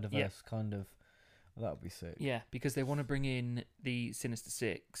Spider-Verse kind of. Well, that would be sick. Yeah, because they want to bring in the Sinister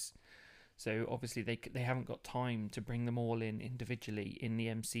Six. So obviously they haven't got time to bring them all in individually in the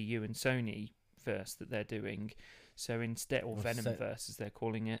MCU and Sony verse that they're doing. So instead, or Venomverse as they're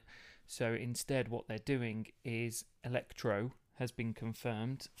calling it. So instead, what they're doing is Electro has been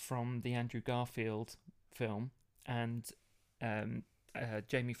confirmed from the Andrew Garfield film, and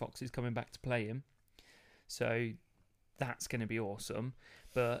Jamie Foxx is coming back to play him. So that's going to be awesome.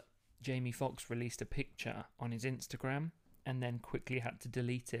 But Jamie Foxx released a picture on his Instagram and then quickly had to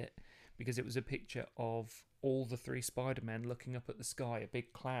delete it because it was a picture of all the three Spider-Men looking up at the sky, a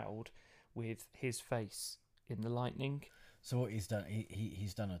big cloud with his face in the lightning. So what he's done,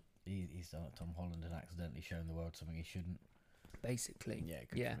 he's done a Tom Holland and accidentally shown the world something he shouldn't. Basically. Yeah,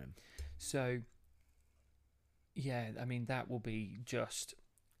 good for him. So, yeah, I mean, that will be just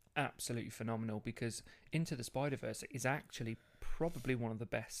absolutely phenomenal because Into the Spider-Verse is actually probably one of the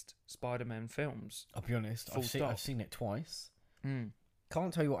best Spider-Man films. I'll be honest, I've seen it twice.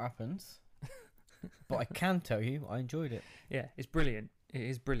 Can't tell you what happens, but I can tell you I enjoyed it. Yeah, it's brilliant. It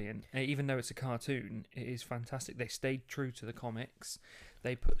is brilliant. Even though it's a cartoon, it is fantastic. They stayed true to the comics.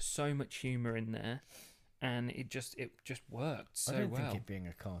 They put so much humour in there, and it just worked so well. I don't think it being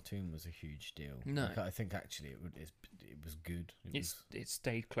a cartoon was a huge deal. No. Like, I think actually it was good. It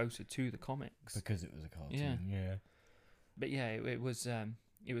stayed closer to the comics because it was a cartoon. Yeah. But yeah, it was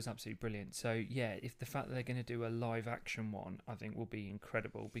absolutely brilliant. So yeah, if the fact that they're going to do a live action one, I think will be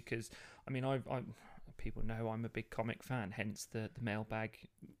incredible because I mean, I people know I'm a big comic fan. Hence the mailbag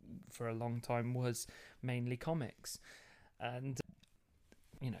for a long time was mainly comics, and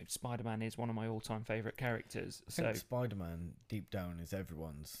you know, Spider-Man is one of my all-time favourite characters. I think Spider-Man deep down is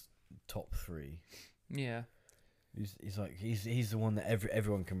everyone's top 3. Yeah, he's the one that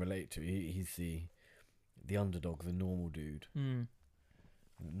everyone can relate to. He's the underdog, the normal dude.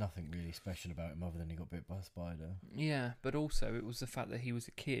 Nothing really special about him other than he got bit by a spider. Yeah, but also it was the fact that he was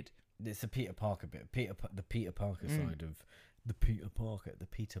a kid. It's the Peter Parker bit. The Peter Parker side of the Peter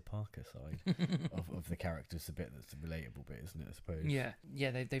Parker side of the character's the bit that's the relatable bit, isn't it? I suppose. Yeah.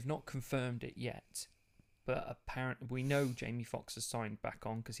 They've not confirmed it yet, but apparently we know Jamie Foxx has signed back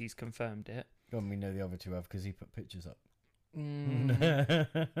on because he's confirmed it. And we know the other two have because he put pictures up. He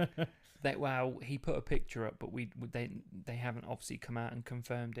put a picture up, but they haven't obviously come out and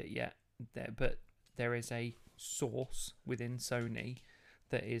confirmed it yet. But there is a source within Sony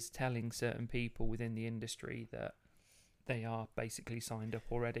that is telling certain people within the industry that they are basically signed up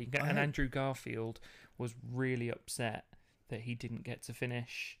already. And Andrew Garfield was really upset that he didn't get to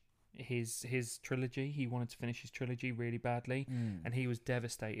finish his trilogy. He wanted to finish his trilogy really badly, and he was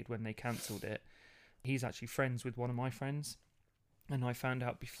devastated when they cancelled it. He's actually friends with one of my friends, and I found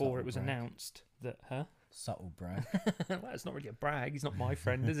out before it was announced that subtle brag. Well, it's not really a brag. He's not my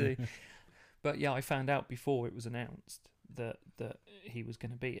friend, is he? But yeah, I found out before it was announced that he was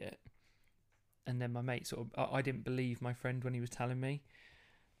going to be it. And then my mate I didn't believe my friend when he was telling me,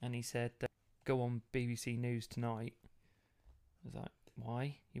 and he said, "Go on BBC News tonight." I was like,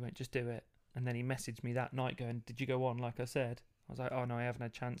 "Why?" He went, "Just do it." And then he messaged me that night going, "Did you go on like I said?" I was like, "Oh no, I haven't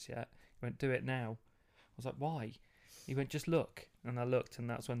had a chance yet." He went, "Do it now." I was like, "Why?" He went, "Just look." And I looked, and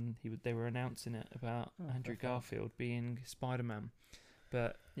that's when they were announcing it about Andrew Garfield being Spider-Man.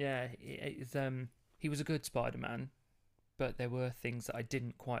 But yeah, he was a good Spider-Man, but there were things that I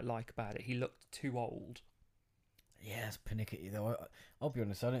didn't quite like about it. He looked too old. Yeah, it's pernickety though. I'll be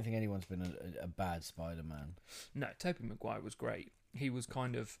honest, I don't think anyone's been a bad Spider-Man. No, Tobey Maguire was great. He was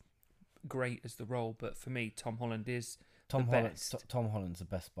kind of great as the role, but for me, Tom Holland is Tom the Holland, best. Tom Holland's the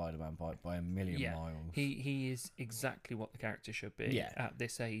best Spider-Man by a million miles. He is exactly what the character should be at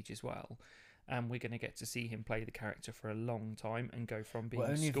this age as well. And we're going to get to see him play the character for a long time and go from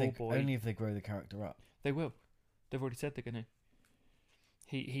being schoolboy. Only if they grow the character up. They will. They've already said they're going to.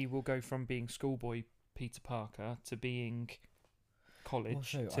 He will go from being schoolboy Peter Parker to being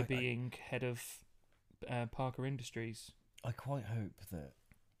college to being head of Parker Industries. I quite hope that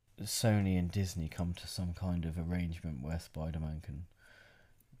Sony and Disney come to some kind of arrangement where Spider-Man can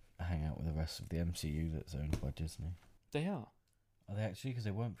hang out with the rest of the MCU that's owned by Disney. They are. Are they actually? Because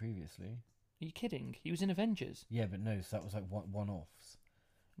they weren't previously. Are you kidding? He was in Avengers. Yeah, but no, so that was like one-offs.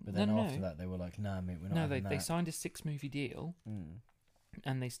 But then after that, they were like, nah, mate, we're not having that. They signed a 6-movie deal,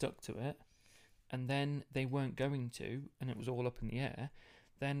 and they stuck to it. And then they weren't going to, and it was all up in the air.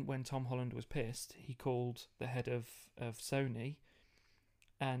 Then when Tom Holland was pissed, he called the head of Sony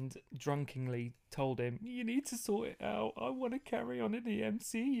and drunkenly told him, you need to sort it out. I want to carry on in the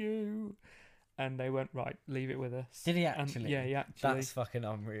MCU. And they went, right, leave it with us. Did he actually? And, yeah, he actually. That's fucking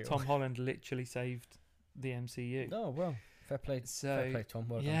unreal. Tom Holland literally saved the MCU. Oh, well, fair play. Fair play, Tom.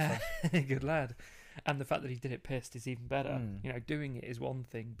 Well yeah, good lad. And the fact that he did it pissed is even better. You know, doing it is one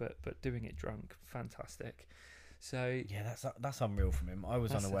thing, but doing it drunk, fantastic. So yeah, that's unreal from him. I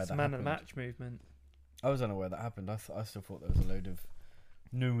was unaware that man happened. of the match movement. I was unaware that happened. I still thought there was a load of,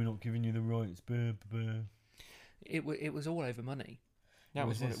 no, we're not giving you the rights. Blah, blah. It was all over money. That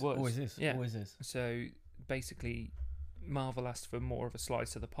was what it was. Always is. Yeah. Always is. So basically, Marvel asked for more of a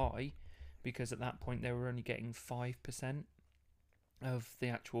slice of the pie because at that point they were only getting 5% of the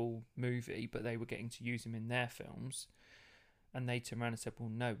actual movie, but they were getting to use him in their films. And they turned around and said, well,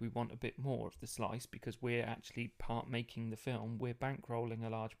 no, we want a bit more of the slice because we're actually making the film. We're bankrolling a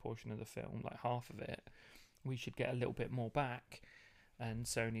large portion of the film, like half of it. We should get a little bit more back. And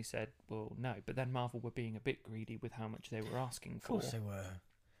Sony said, well, no. But then Marvel were being a bit greedy with how much they were asking for. Of course they were.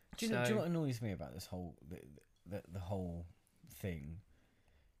 Do you know what annoys me about this whole the whole thing?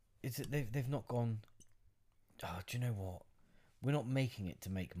 Is that they've not gone, oh, do you know what? We're not making it to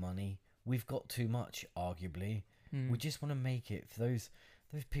make money. We've got too much, arguably. We just want to make it for those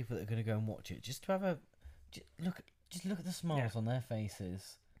people that are going to go and watch it. Just to have just look at the smiles on their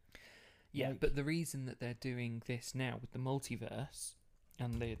faces. Yeah, but the reason that they're doing this now with the multiverse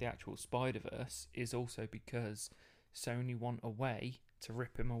and the actual Spider-Verse is also because Sony want a way to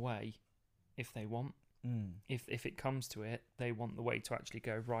rip him away if they want. If it comes to it, they want the way to actually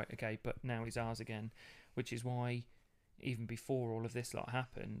go, right, okay, but now he's ours again. Which is why, even before all of this lot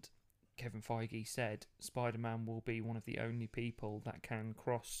happened, Kevin Feige said Spider-Man will be one of the only people that can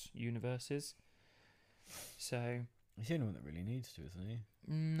cross universes. So he's the only one that really needs to, isn't he?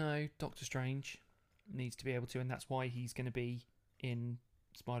 No, Doctor Strange needs to be able to, and that's why he's going to be in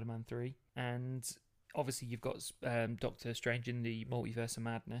Spider-Man 3. And obviously you've got Doctor Strange in the Multiverse of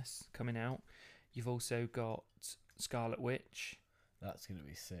Madness coming out. You've also got Scarlet Witch. That's going to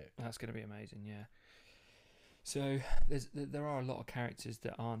be sick. That's going to be amazing, yeah. So there are a lot of characters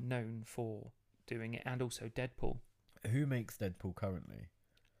that are known for doing it, and also Deadpool. Who makes Deadpool currently?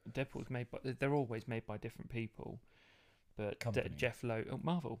 Deadpool's made by... They're always made by different people. But Jeff Lowe... Oh,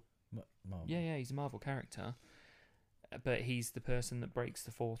 Marvel. Marvel. Yeah, he's a Marvel character. But he's the person that breaks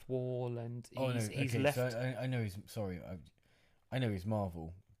the fourth wall, and he's left... So I know he's... Sorry. I know he's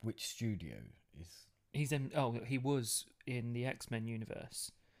Marvel. Which studio is... He's in... Oh, he was in the X-Men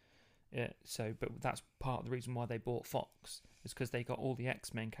universe. Yeah, but that's part of the reason why they bought Fox, is because they got all the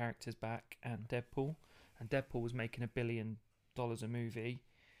X-Men characters back and Deadpool. And Deadpool was making $1 billion a movie.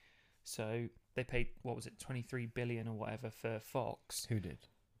 So they paid, what was it, $23 billion or whatever for Fox. Who did?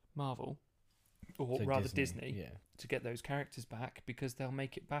 Marvel. Or so rather Disney. Yeah. To get those characters back, because they'll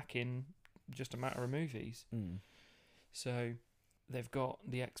make it back in just a matter of movies. So they've got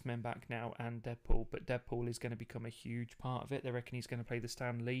the X-Men back now and Deadpool, but Deadpool is going to become a huge part of it. They reckon he's going to play the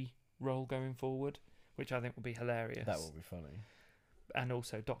Stan Lee role going forward, which I think will be hilarious. That will be funny. And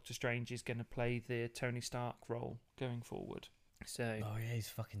also Doctor Strange is going to play the Tony Stark role going forward. So oh yeah, he's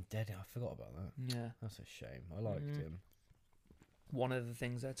fucking dead. I forgot about that. Yeah, that's a shame. I liked him. One of the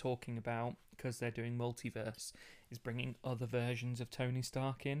things they're talking about, because they're doing multiverse, is bringing other versions of Tony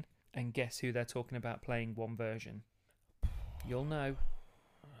Stark in. And guess who they're talking about playing one version? You'll know.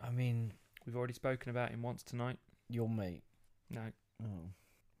 I mean, we've already spoken about him once tonight. Your mate? No. Oh,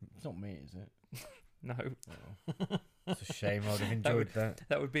 it's not me, is it? No. Oh. It's a shame. I'd have enjoyed that.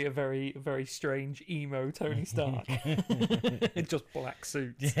 That would be a very, very strange emo Tony Stark. Just black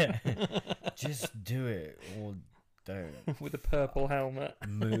suits. Yeah. Just do it or don't. With a purple helmet.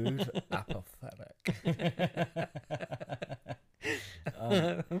 Mood apathetic.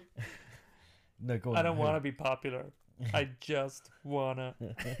 No, go on. I don't want to be popular. I just wanna.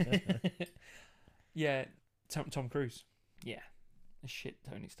 Yeah, Tom Cruise. Yeah, a shit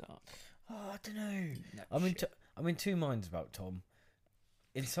Tony Stark. Oh, I don't know. No, I'm in. shit. I'm in two minds about Tom.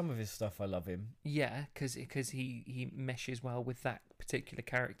 In some of his stuff, I love him. Yeah, because he meshes well with that particular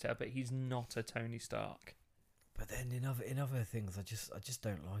character, but he's not a Tony Stark. But then in other things, I just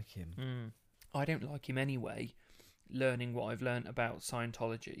don't like him. I don't like him anyway. Learning what I've learnt about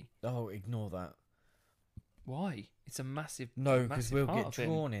Scientology. Oh, ignore that. Why? It's a massive No, because massive we'll part get of him.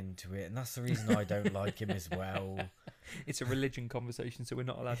 drawn into it, and that's the reason I don't like him as well. It's a religion conversation, so we're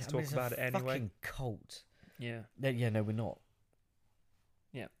not allowed to talk it's about a it anyway. Fucking cult. Yeah. No, we're not.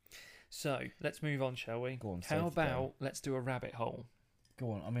 So let's move on, shall we? Go on. How about let's do a rabbit hole?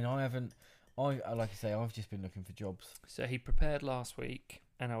 Go on. I mean, I haven't. Like I say, I've just been looking for jobs. So he prepared last week,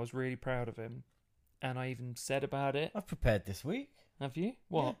 and I was really proud of him. And I even said about it. I've prepared this week. Have you?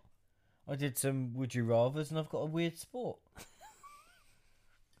 What? I did some would you rather's, and I've got a weird sport.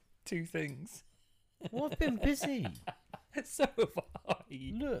 Two things. Well, I've been busy. So have I.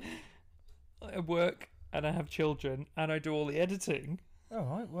 Look. I work, and I have children, and I do all the editing. All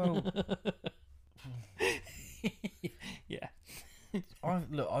right. Well. Yeah.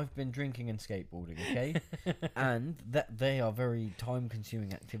 I've been drinking and skateboarding, okay, and that they are very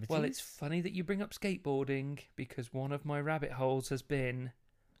time-consuming activities. Well, it's funny that you bring up skateboarding because one of my rabbit holes has been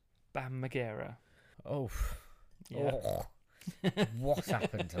Bam Margera. Oh, Yeah. Oh. What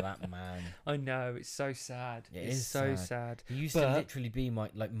happened to that man? I know, it's so sad. It It's is so sad. sad. He used to literally be my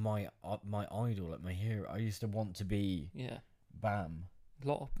idol, like my hero. I used to want to be Yeah. Bam.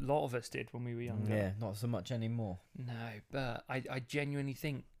 Lot of us did when we were younger. Yeah, not so much anymore. No, but I genuinely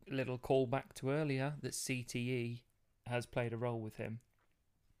think, a little call back to earlier, that CTE has played a role with him.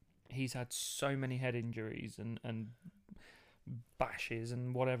 He's had so many head injuries and bashes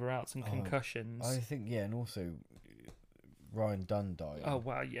and whatever else and concussions. I think, yeah, and also Ryan Dunn died. Oh,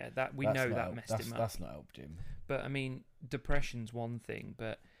 well, yeah, that we know that messed him up. That's not helped him. But, I mean, depression's one thing,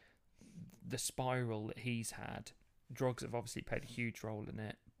 but the spiral that he's had, drugs have obviously played a huge role in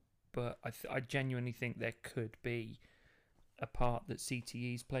it, but I genuinely think there could be a part that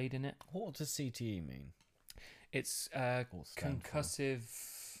CTE's played in it. What does CTE mean? It's Or stand for? concussive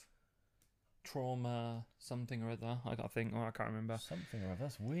trauma something or other. I think, I can't remember. Something or other.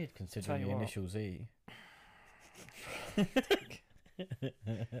 That's weird Tell considering you the what. initials E. Right,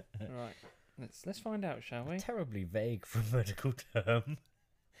 let's find out, shall we? Terribly vague for a medical term.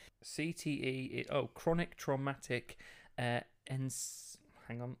 CTE. Chronic traumatic. Hang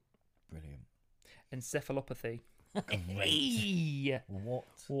on. Brilliant. Encephalopathy. Great. Hey!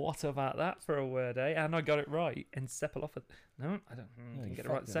 What about that for a word, eh? And I got it right. Encephalopathy. No, I No, didn't you get it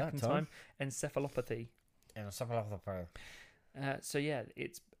right fucked the it that second time. time. Encephalopathy. Encephalopathy. So yeah,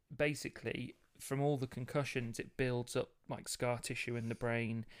 it's basically from all the concussions, it builds up like scar tissue in the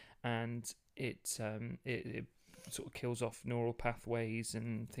brain, and it sort of kills off neural pathways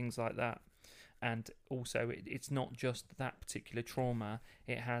and things like that. And also, it's not just that particular trauma;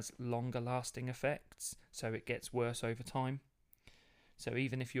 it has longer lasting effects, so it gets worse over time. So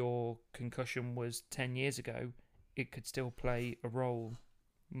even if your concussion was 10 years ago, it could still play a role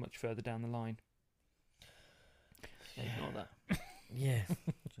much further down the line. Yeah, ignore that. Yeah.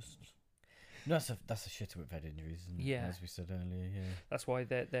 Just. No, that's a shitter with head injuries, isn't it? Yeah. As we said earlier, yeah. That's why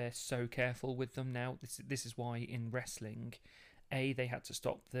they're so careful with them now. This is why in wrestling, they had to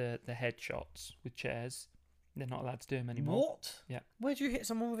stop the headshots with chairs. They're not allowed to do them anymore. What? Yeah. Where'd you hit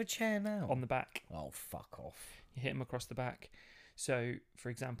someone with a chair now? On the back. Oh, fuck off. You hit him across the back. So, for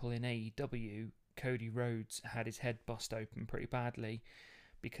example, in AEW, Cody Rhodes had his head bust open pretty badly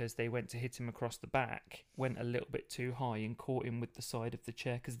because they went to hit him across the back, went a little bit too high and caught him with the side of the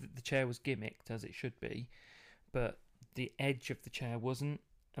chair, because the chair was gimmicked, as it should be, but the edge of the chair wasn't,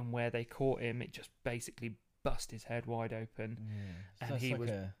 and where they caught him, it just basically bust his head wide open, Yeah. and he was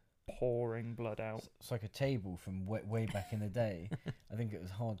pouring blood out. It's like a table from way back in the day. I think it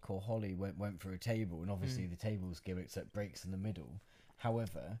was Hardcore Holly went for a table, and obviously the table's gimmicked so it breaks in the middle.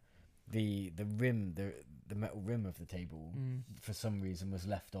 However, the rim, the metal rim of the table, for some reason was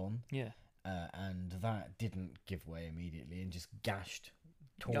left on. Yeah. And that didn't give way immediately and just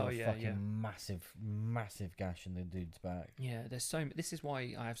tore a fucking massive gash in the dude's back. Yeah, this is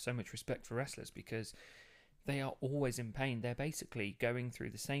why I have so much respect for wrestlers, because they are always in pain. They're basically going through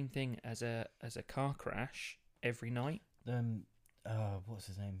the same thing as a car crash every night. What's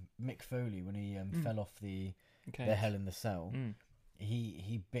his name? Mick Foley, when he fell off the Okay. Hell in the Cell.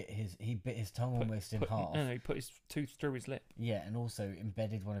 He bit his tongue almost in half. No, he put his tooth through his lip. Yeah, and also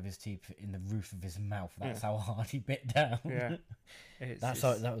embedded one of his teeth in the roof of his mouth. That's how hard he bit down. Yeah,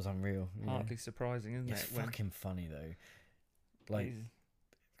 that was unreal. Hardly surprising, isn't It's it? fucking funny though. Like, It's-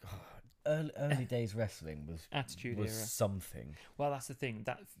 early days wrestling was Attitude was Era. something. Well, that's the thing.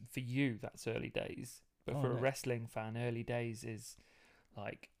 That for you, that's early days. But Oh, for a no. wrestling fan, early days is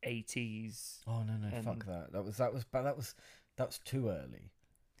like 80s. Oh no, And- fuck that. That was too early.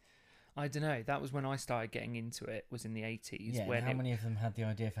 I don't know. That was when I started getting into it. Was in the 80s. Yeah, when and how many of them had the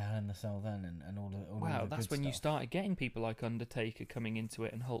idea for Hell in the Cell then, and all the Wow, that's good when you stuff? started getting people like Undertaker coming into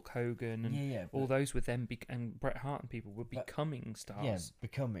it, and Hulk Hogan, and Yeah, all but- those with them, and Bret Hart and people were becoming stars. Yeah,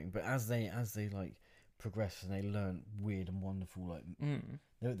 becoming. But as they like progressed and they learned weird and wonderful, like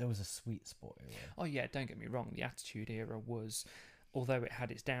there was a sweet spot era. Oh yeah, don't get me wrong. The Attitude Era was, although it had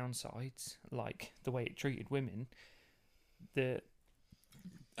its downsides, like the way it treated women,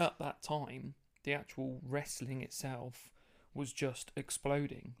 at that time the actual wrestling itself was just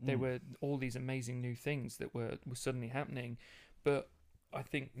exploding. There were all these amazing new things that were suddenly happening, but I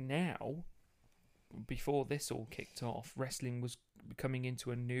think now, before this all kicked off, wrestling was coming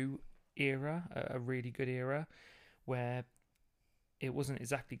into a new era, a really good era, where it wasn't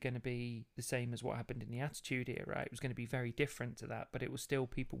exactly going to be the same as what happened in the Attitude Era. It was going to be very different to that, but it was still,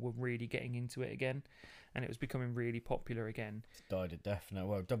 people were really getting into it again, and it was becoming really popular again. It's died a death now.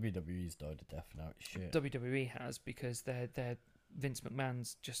 Well, WWE's died a death now. It's shit. WWE has, because they're Vince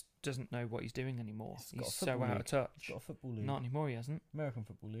McMahon's just doesn't know what he's doing anymore. He's got a He's so football out of league. touch. He's got a football league. Not anymore, he hasn't. American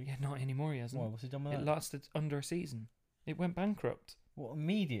Football League. Yeah, not anymore, he hasn't. Why? What's he done with It that? lasted under a season. It went bankrupt What,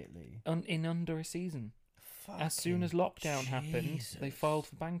 immediately? in under a season. As soon as lockdown happened, they filed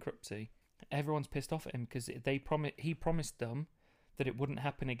for bankruptcy. Everyone's pissed off at him because he promised them that it wouldn't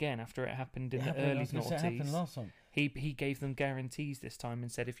happen again after it happened in the early It happened noughties. last time. He gave them guarantees this time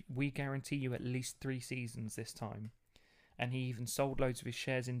and said, if we guarantee you at least 3 seasons this time. And he even sold loads of his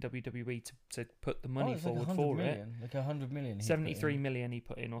shares in WWE to put the money it's like forward 100 for it. million, like 100 million. he put 73 in. million he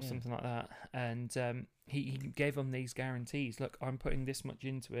put in, or Yeah. something like that. And he gave them these guarantees. Look, I'm putting this much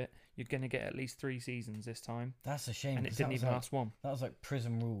into it. You're going to get at least 3 seasons this time. That's a shame. And it 'cause didn't that was even like, last one. That was like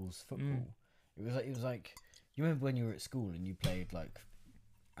Prison Rules football. It was like you remember when you were at school and you played like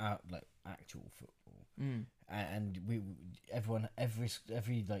actual football, and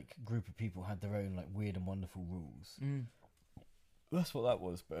every like group of people had their own like weird and wonderful rules. That's what that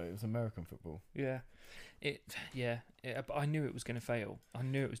was, but it was American football. Yeah, but I knew it was going to fail. I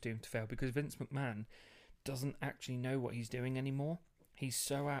knew it was doomed to fail because Vince McMahon doesn't actually know what he's doing anymore. He's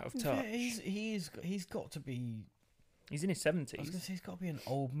so out of touch. He's got to be. He's in his I was gonna 70s. say he's got to be an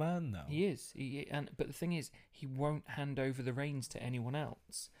old man now. He is. But the thing is, he won't hand over the reins to anyone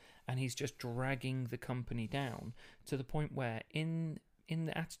else, and he's just dragging the company down to the point where in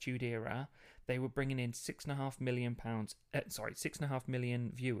the Attitude Era, they were bringing in £6.5 million, 6.5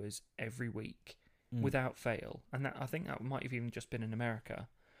 million viewers every week without fail, and I think that might have even just been in America.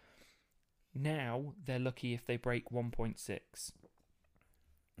 Now they're lucky if they break 1.6.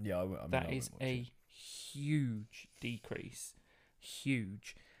 Yeah, That is a huge decrease,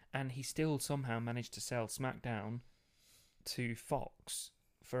 huge, and he still somehow managed to sell SmackDown to Fox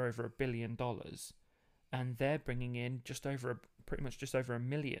for over $1 billion, and they're bringing in pretty much just over 1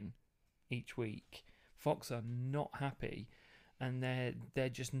 million each week. Fox are not happy, and they're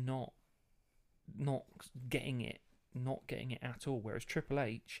just not getting it at all. Whereas Triple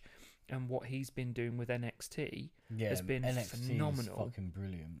H and what he's been doing with NXT has been NXT phenomenal. Is fucking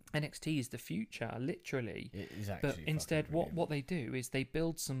brilliant. NXT is the future, literally. It is actually. But instead, fucking brilliant. what they do is they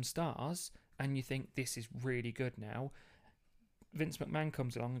build some stars, and you think this is really good now. Vince McMahon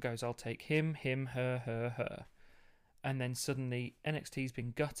comes along and goes, "I'll take him, her," and then suddenly NXT's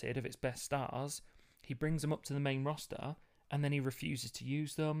been gutted of its best stars. He brings them up to the main roster, and then he refuses to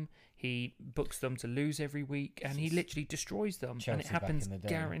use them. He books them to lose every week, and he literally destroys them. Chelsea and it back happens in the day.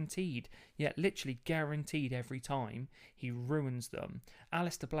 guaranteed. Yeah, literally guaranteed every time. He ruins them.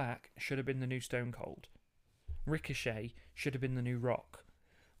 Aleister Black should have been the new Stone Cold. Ricochet should have been the new Rock.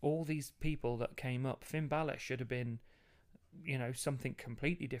 All these people that came up, Finn Balor should have been, something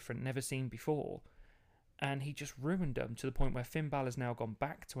completely different, never seen before. And he just ruined them to the point where Finn Balor's now gone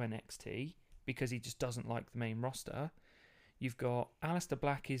back to NXT because he just doesn't like the main roster. You've got Aleister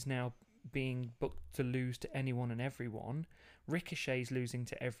Black is now being booked to lose to anyone and everyone. Ricochet's losing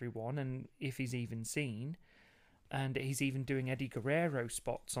to everyone, and if he's even seen. And he's even doing Eddie Guerrero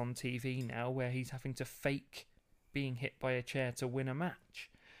spots on TV now, where he's having to fake being hit by a chair to win a match.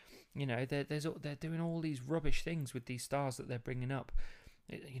 You know, they're doing all these rubbish things with these stars that they're bringing up.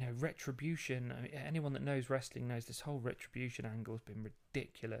 You know, retribution. I mean, anyone that knows wrestling knows this whole retribution angle has been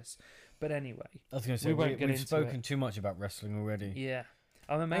ridiculous. But anyway, I was going to say, we've spoken too much about wrestling already. Yeah.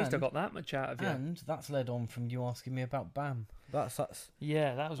 I'm amazed I got that much out of you. And that's led on from you asking me about BAM. That's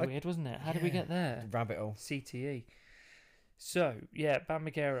Yeah, that was weird, wasn't it? How did we get there? Rabbit hole. CTE. So, yeah, Bam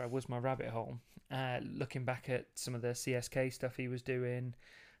Margera was my rabbit hole. Looking back at some of the CSK stuff he was doing,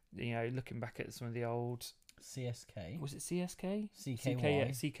 you know, looking back at some of the old... CSK? Was it CSK? CKY.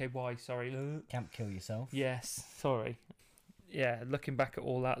 CKY, sorry. Camp Kill Yourself. Yes, sorry. Yeah, looking back at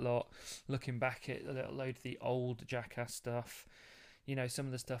all that lot, looking back at a little load of the old Jackass stuff, you know, some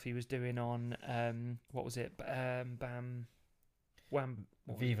of the stuff he was doing on, what was it? Bam... Wham...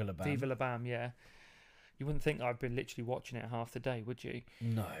 Viva La Bam. Viva La Bam, yeah. You wouldn't think I'd been literally watching it half the day, would you?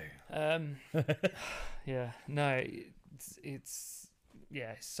 No. Yeah, no, it's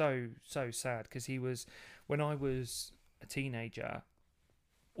so sad, because he was, when I was a teenager,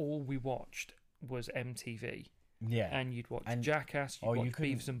 all we watched was MTV. Yeah. And you'd watch Jackass, you'd watch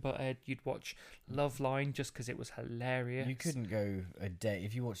Beavis and Butthead, you'd watch Love Line just because it was hilarious. You couldn't go a day,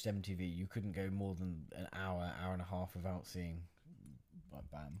 if you watched MTV, you couldn't go more than an hour and a half without seeing like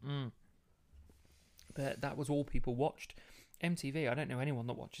BAM. But that was all people watched. MTV, I don't know anyone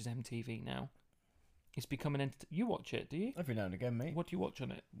that watches MTV now. It's become an you watch it, do you? Every now and again, mate. What do you watch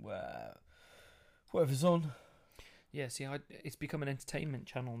on it? Well, whatever's on. Yeah, see, it's become an entertainment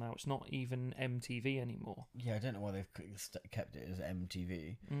channel now. It's not even MTV anymore. Yeah, I don't know why they've kept it as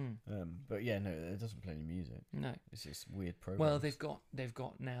MTV. But yeah, no, it doesn't play any music. No, it's just weird programs. Well, they've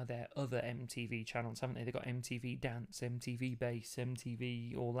got now their other MTV channels, haven't they? They've got MTV Dance, MTV Bass,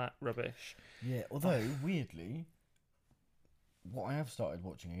 MTV, all that rubbish. Yeah, although weirdly, what I have started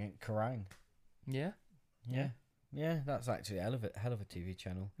watching again, Kerrang. Yeah. Yeah, that's actually a hell of a TV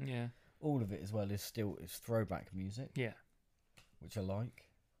channel. Yeah. All of it as well is throwback music. Yeah. Which I like.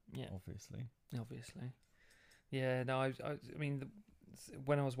 Yeah. Obviously. Yeah, no, I mean,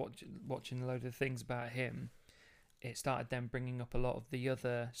 when I was watching a load of things about him, it started then bringing up a lot of the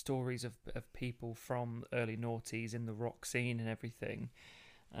other stories of people from early noughties in the rock scene and everything.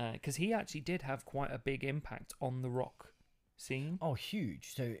 Because he actually did have quite a big impact on the rock scene. Oh,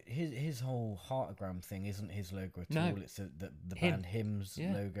 huge. So his whole Heartagram thing isn't his logo at all. It's the band Hymn's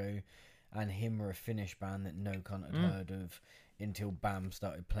logo. And Hymn are a Finnish band that no cunt had heard of until BAM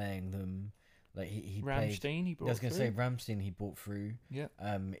started playing them. Like he Rammstein, he brought through. I was going to say Rammstein he brought through. Yeah.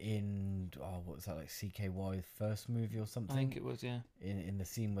 In what was that, like CKY's first movie or something? I think it was, yeah. In the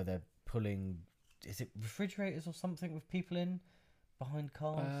scene where they're pulling, is it refrigerators or something with people in behind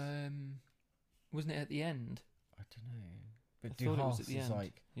cars? Wasn't it at the end? I don't know. But I thought it was at the end.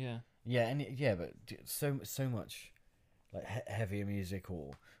 Like, yeah. Yeah, but so much like heavier music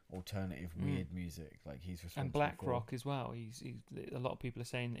or alternative weird music, like he's responsible and black for. rock as well. He's a lot of people are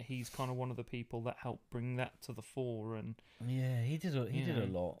saying that he's kind of one of the people that helped bring that to the fore. And yeah, he did a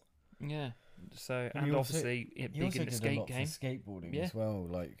lot. Yeah. So and obviously big in the skate game, skateboarding as well,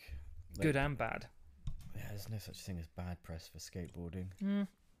 like good and bad. Yeah, there's no such thing as bad press for skateboarding.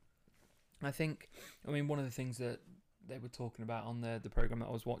 I mean, one of the things that they were talking about on the program that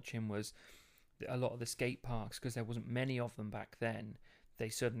I was watching was a lot of the skate parks, because there wasn't many of them back then. They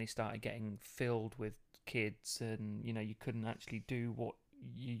suddenly started getting filled with kids, and you know, you couldn't actually do what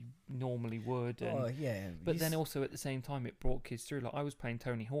you normally would. And, but then also at the same time, it brought kids through. Like I was playing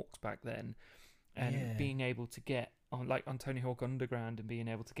Tony Hawk's back then, and being able to get on Tony Hawk Underground and being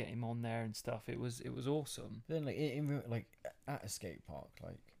able to get him on there and stuff, it was awesome. Then like at a skate park,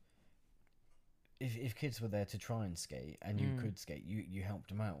 like if kids were there to try and skate and you could skate, you helped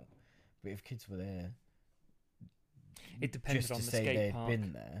them out. But if kids were there, it depended just on to the say skate they'd park.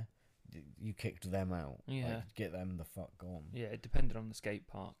 been there, you kicked them out. Yeah, like, get them the fuck gone. Yeah, it depended on the skate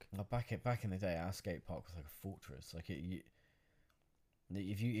park. Like back in the day, our skate park was like a fortress. Like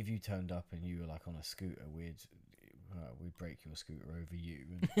if you turned up and you were like on a scooter, we'd break your scooter over you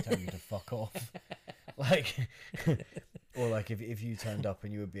and tell you to fuck off. Like, or like if you turned up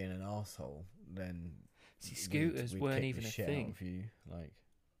and you were being an arsehole, then scooters weren't even a thing. Out of you, like.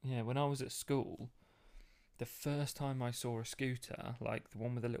 Yeah, when I was at school, the first time I saw a scooter, like the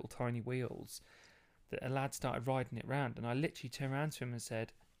one with the little tiny wheels, that a lad started riding it round, and I literally turned around to him and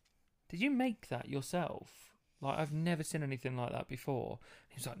said, "Did you make that yourself? Like, I've never seen anything like that before."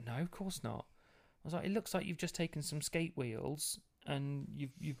 He was like, "No, of course not." I was like, "It looks like you've just taken some skate wheels and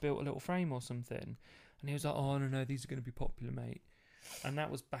you've built a little frame or something." And he was like, "Oh, no, these are going to be popular, mate." and that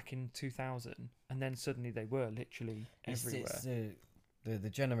was back in 2000. And then suddenly they were literally everywhere. It's the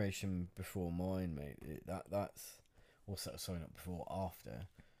generation before mine, mate. That's also sorry, not before, after.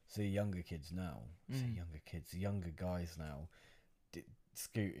 So younger kids now, the younger guys now,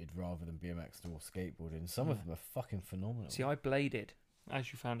 scooted rather than BMX or skateboarding. Some of them are fucking phenomenal. See, I bladed,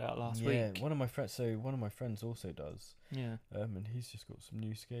 as you found out last Yeah, week. one of my friends also does. Yeah. And he's just got some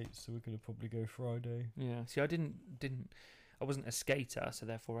new skates, so we're gonna probably go Friday. Yeah. See, I wasn't a skater, so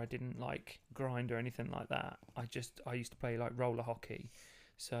therefore I didn't like grind or anything like that. I used to play like roller hockey,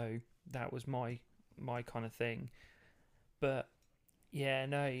 so that was my kind of thing. But yeah,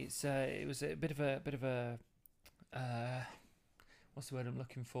 no, it was a bit of a what's the word I'm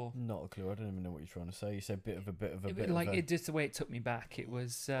looking for? Not a clue. I don't even know what you're trying to say. You said bit of a Like it just the way it took me back. It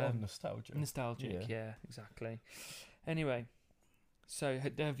was nostalgia. nostalgic. Yeah, exactly. Anyway, so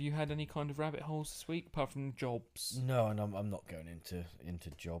have you had any kind of rabbit holes this week apart from jobs? No, and I'm not going into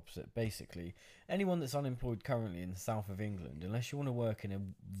jobs. Basically, anyone that's unemployed currently in the south of England, unless you want to work in a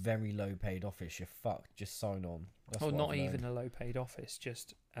very low paid office, you're fucked. Just sign on. That's what Not I've even learned. a low paid office,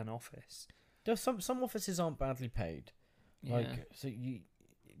 just an office. There's some offices aren't badly paid. Yeah. Like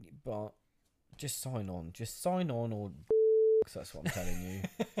but just sign on. Just sign on, or that's what I'm telling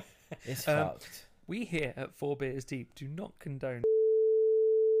you. It's fucked. We here at 4 Beers Deep do not condone.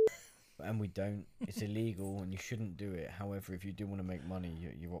 And we don't. It's illegal, and you shouldn't do it. However, if you do want to make money,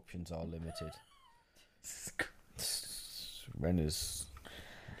 your options are limited. Renner's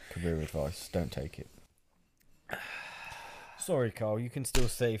career advice: don't take it. Sorry, Carl. You can still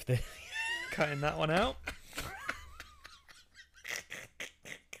save this. Cutting that one out.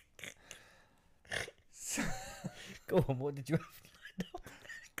 Go on. What did you have?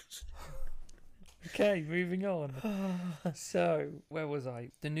 Okay, moving on. So, where was I?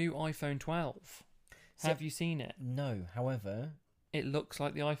 The new iPhone 12. Have you seen it? No. However, It looks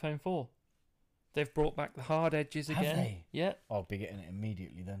like the iPhone 4. They've brought back the hard edges Have again. they? Yeah. I'll be getting it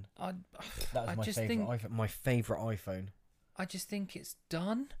immediately then. I That was I my just favorite think- iPhone. My favorite iPhone. just think it's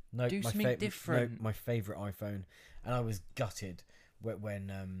done. No, Do my something different. No, my favorite iPhone, and I was gutted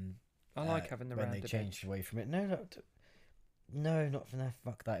when I like having the when rounded they changed edge. away from it. No, not from there.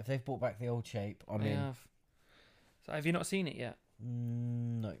 Fuck that. If they've brought back the old shape, I'm I in. have. So, have you not seen it yet?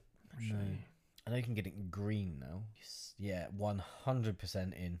 No, I'll show no. you. I know you can get it in green now. Yeah,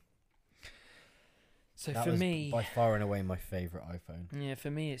 100% in. So That for was me, by far and away my favorite iPhone. yeah, for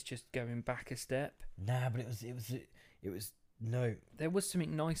me it's just going back a step. Nah, but it was no. There was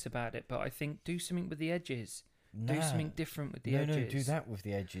something nice about it, but I think do something with the edges. Nah. Do something different with the No, edges. do that with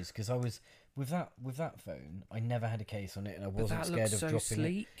the edges, because I was with that phone. I never had a case on it, and I But wasn't that scared looks of so dropping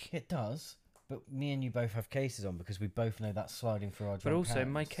it. sleek. It does, but me and you both have cases on because we both know that's sliding through our. But also,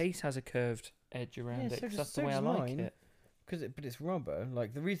 my hands. case has a curved edge around Yeah, it. so 'Cause does- that's the so way I does like mine. it. But it's rubber.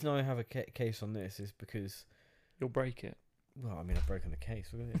 Like the reason I have a case on this is because, You'll break it. well, I mean, I've broken the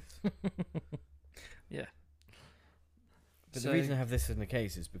case. Look at this. Yeah. But So- the reason I have this in the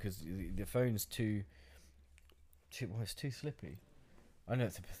case is because the phone's too. Well, it's too slippy. I know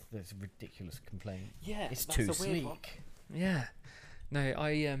it's a ridiculous complaint. Yeah, It's that's too a weird one. sleek. Yeah. No,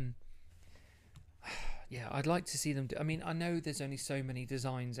 yeah, I'd like to see them I mean, I know there's only so many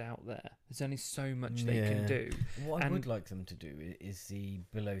designs out there. There's only so much they can Yeah. do. What I And- would like them to do is the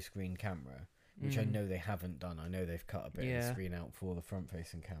below screen camera, which I know they haven't done. I know they've cut a bit of Yeah. the screen out for the front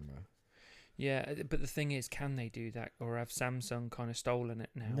facing camera. Yeah, but the thing is, can they do that, or have Samsung kind of stolen it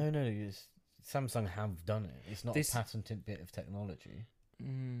now? No, Samsung have done it. It's not This- a patented bit of technology.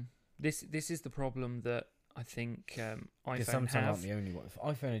 This is the problem that I think Because iPhone Samsung aren't have. the only one. If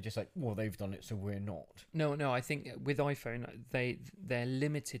iPhone are just like, well, they've done it, so we're not. No, I think with iPhone they're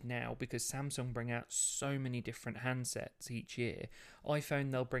limited now because Samsung bring out so many different handsets each year.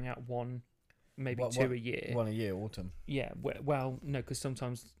 iPhone they'll bring out one, maybe two a year. One a year, autumn. Yeah, well, no, because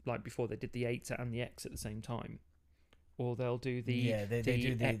sometimes like before they did the 8 and the X at the same time, or they'll do the They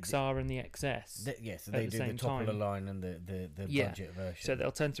do the XR and the XS. So at they the do the same top of the time. line and the Yeah. budget version. So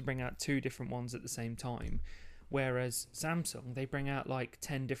they'll tend to bring out two different ones at the same time, whereas Samsung they bring out like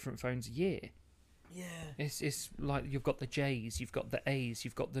 10 different phones a year. yeah. It's like you've got the J's, you've got the A's,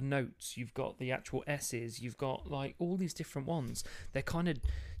 you've got the Notes, you've got the actual S's, you've got like all these different ones. They're kind of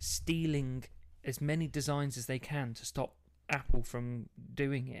stealing as many designs as they can to stop Apple from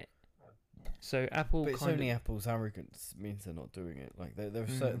doing it. So Apple But it's kind only of Apple's arrogance means they're not doing it. Like there are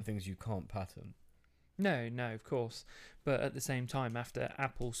certain things you can't patent. no, of course. But at the same time, after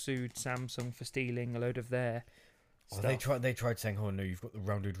Apple sued Samsung for stealing a load of their stuff, They tried saying, "Oh no, you've got the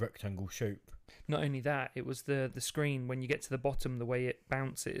rounded rectangle shape." not only that, it was the screen when you get to the bottom, the way it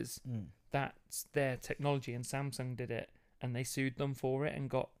bounces. That's their technology, and Samsung did it. and they sued them for it and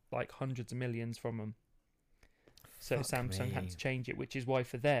got like hundreds of millions from them. So Fuck Samsung had me. to change it, which is why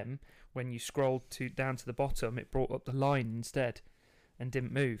for them, when you scrolled down to the bottom, it brought up the line instead and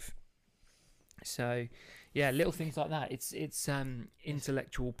didn't move. So, yeah, little things like that. It's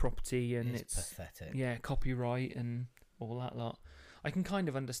intellectual property and It's it's pathetic. copyright and all that lot. I can kind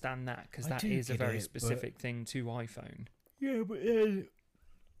of understand that because I that do is a get very it, specific thing to iPhone. Yeah, but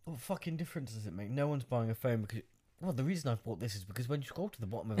what fucking difference does it make? No one's buying a phone because. Well, the reason I've bought this is because when you scroll to the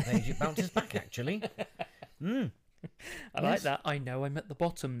bottom of the page, it bounces back. Actually, I like that. I know I'm at the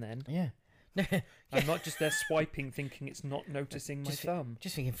bottom then. Yeah. I'm not just there swiping thinking it's not noticing my Just thumb.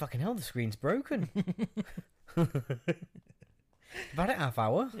 Just thinking, fucking hell, the screen's broken. About a half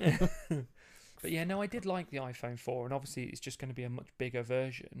hour. But yeah, no, I did like the iPhone 4, and obviously it's just going to be a much bigger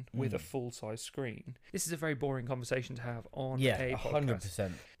version with a full-size screen. This is a very boring conversation to have on a podcast.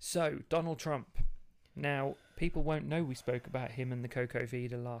 100%. So, Donald Trump. Now, people won't know we spoke about him and the Coco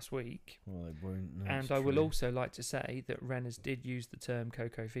Vida last week. Well, they won't. No, And it's I will true. also like to say that Renners did use the term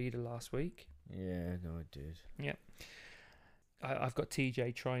Coco Vida last week. Yeah, no, I did. I've got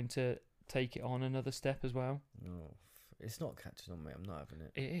TJ trying to take it on another step as well. No, it's not catching on, mate. I'm not having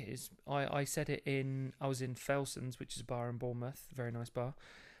it. It is. I said it in. I was in Felson's, which is a bar in Bournemouth, very nice bar,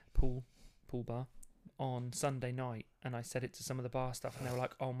 pool bar, on Sunday night, and I said it to some of the bar staff, and they were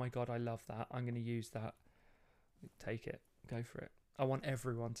like, "Oh my god, I love that! I'm going to use that. Take it, go for it. I want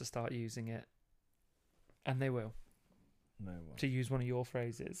everyone to start using it, and they will." No one. To use one of your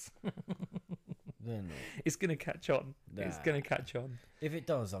phrases, They're not. it's going to catch on. It's Nah. going to catch on. If it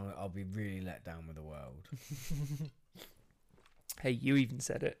does, I'll be really let down with the world. Hey, you even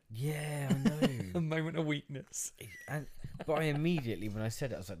said it. Yeah, I know. A moment of weakness. But I immediately, when I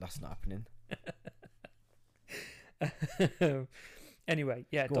said it, I was like, that's not happening. Anyway,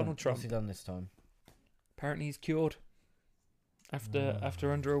 yeah, Go Donald on, Trump. What's he done this time? Apparently he's cured.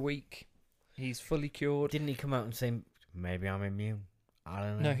 After under a week, he's fully cured. Didn't he come out and say, maybe I'm immune? I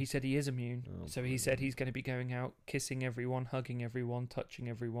don't know. No, he said he is immune. Oh, So he said he's going to be going out, kissing everyone, hugging everyone, touching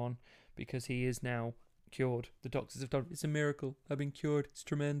everyone, because he is now cured. The doctors have done. It's a miracle. I've been cured. It's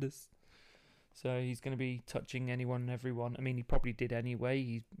tremendous. So he's going to be touching anyone and everyone. I mean, he probably did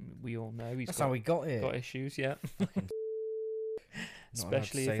anyway. We all know he's That's got, how he got it. got issues. Yeah, Fucking not allowed to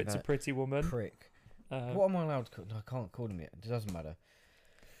especially if say it's a that. pretty woman. Prick. What am I allowed to call? No, I can't call him yet. It doesn't matter.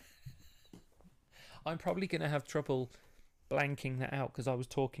 I'm probably going to have trouble blanking that out because I was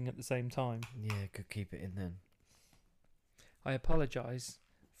talking at the same time. Yeah, could keep it in then. I apologise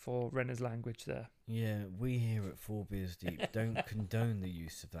for Renner's language there. Yeah, we here at Four Beers Deep don't condone the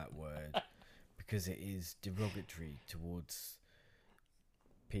use of that word because it is derogatory towards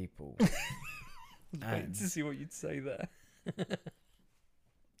people. Waiting to see what you'd say there.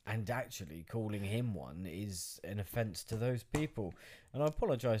 And actually, calling him one is an offence to those people. And I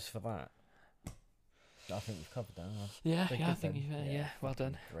apologise for that. I think we've covered that. Yeah, Very I good think then. you've, Yeah, well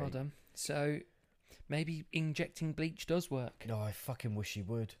done, well great. done. So, maybe injecting bleach does work. No, I fucking wish he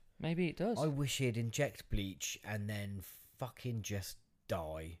would. Maybe it does. I wish he'd inject bleach and then fucking just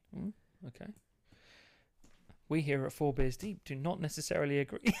die. Okay. We here at Four Beers Deep do not necessarily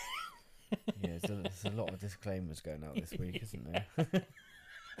agree. Yeah, there's a lot of disclaimers going out this week, isn't there?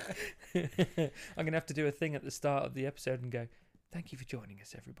 I'm going to have to do a thing at the start of the episode and go, thank you for joining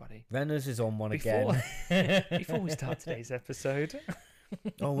us, everybody. Renners is on one Before- again. Before we start today's episode.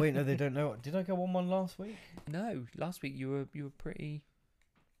 Oh wait, no, they don't know. Did I go on one last week? No, last week you were pretty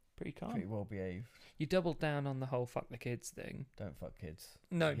calm. Pretty well behaved. You doubled down on the whole fuck the kids thing. Don't fuck kids.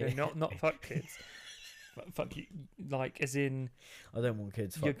 No, Yeah. not fuck kids. Fuck you, like as in I don't want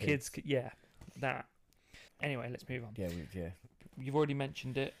kids. Fuck your kids. Yeah, that. Anyway, let's move on. Yeah, yeah. You've already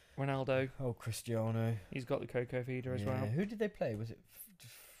mentioned it. Ronaldo, Oh, Cristiano. he's got the Coco Vida as Yeah. well. Who did they play? Was it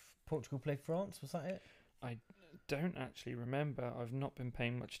Portugal play France? Was that it? Don't actually remember. I've not been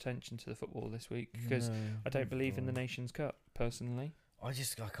paying much attention to the football this week because No, I don't believe in the God. Nations Cup personally. I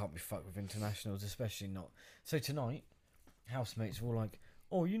can't be fucked with internationals, especially not. So tonight, housemates were all like,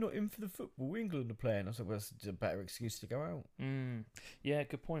 "Oh, you're not in for the football. England are playing." I was like, "Well, that's a better excuse to go out." Yeah,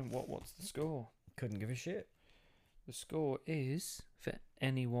 good point. What's the score? Couldn't give a shit. The score is for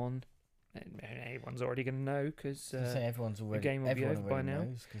anyone. Anyone's already going to know because I say everyone's already. game will be everyone over by already now.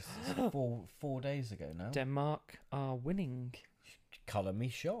 knows 'cause it's 4 days ago now. Denmark are winning Colour me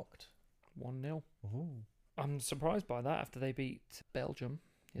shocked. 1-0. Ooh. I'm surprised by that after they beat Belgium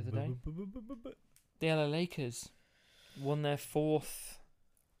the other day. The LA Lakers won their 4th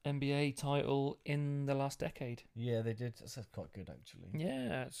NBA title in the last decade. Yeah, they did. That's quite good, actually.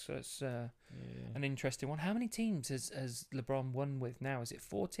 Yeah, it's Yeah. an interesting one. How many teams has LeBron won with now? Is it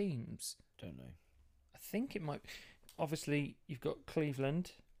 4 teams? Don't know. I think it might. obviously you've got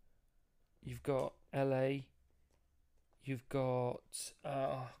Cleveland, you've got LA, you've got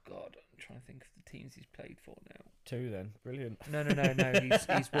oh god, I'm trying to think of the teams he's played for now. 2 then, brilliant. No.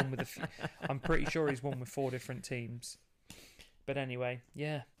 He's won with a few. I'm pretty sure he's won with 4 different teams. But anyway,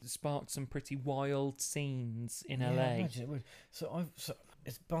 yeah, it sparked some pretty wild scenes in Yeah, I LA. imagine it would. So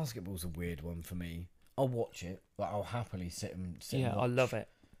it's basketball's a weird one for me. I'll watch it, but I'll happily sit and Yeah, watch. I love it.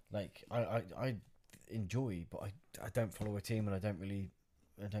 Like I enjoy, but I don't follow a team, and I don't really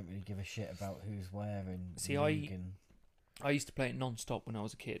give a shit about who's where and See, league and I used to play it non-stop when I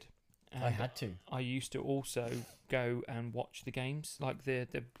was a kid. And I had to. I used to also go and watch the games, like the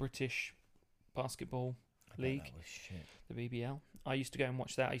British Basketball I bet League, that was shit. the BBL. I used to go and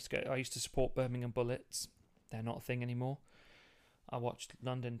watch that. I used to support Birmingham Bullets. They're not a thing anymore. I watched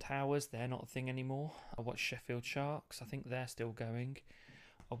London Towers. They're not a thing anymore. I watched Sheffield Sharks. I think they're still going.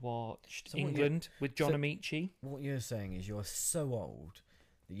 I watched So what England with John so- Amici. What you're saying is you're so old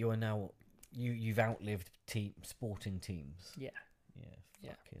that you are now you've outlived sporting teams. Yeah, Yeah.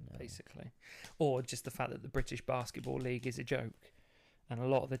 Yeah, fucking hell. basically. Or just the fact that the British Basketball League is a joke. And a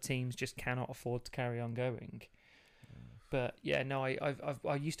lot of the teams just cannot afford to carry on going. But yeah, no,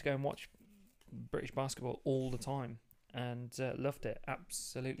 I used to go and watch British basketball all the time and loved it.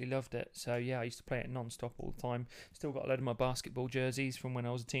 Absolutely loved it. So yeah, I used to play it non-stop all the time. Still got a load of my basketball jerseys from when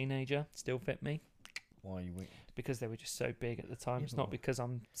I was a teenager. Still fit me Why are you winking? because they were just so big at the time. Yeah, It's but not because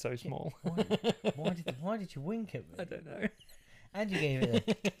I'm so small. Why did you wink at me? I don't know. And you gave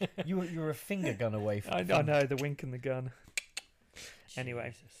it you were a finger gun away from I know, the wink and the gun.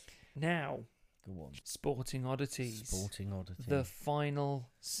 Anyway. Jesus. Now, Go on. sporting oddities. Sporting oddity. The final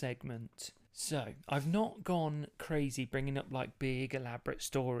segment. So, I've not gone crazy bringing up like big elaborate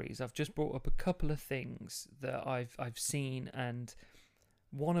stories. I've just brought up a couple of things that I've seen, and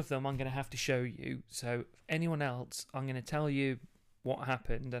one of them I'm going to have to show you. So, anyone else, I'm going to tell you what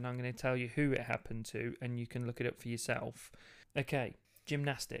happened, and I'm going to tell you who it happened to, and you can look it up for yourself. Okay,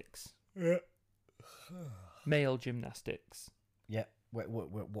 gymnastics. Male gymnastics. Yeah.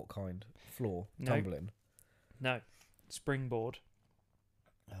 What kind? Floor? No. Tumbling? No. Springboard.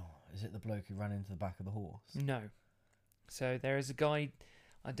 Oh, is it the bloke who ran into the back of the horse? No. So there is a guy,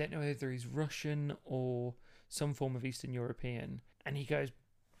 I don't know whether he's Russian or some form of Eastern European, and he goes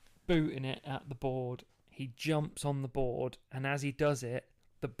booting it at the board. He jumps on the board, and as he does it,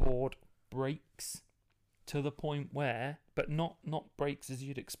 the board breaks to the point where, but not breaks as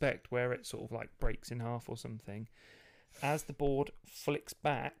you'd expect, where it sort of like breaks in half or something. As the board flicks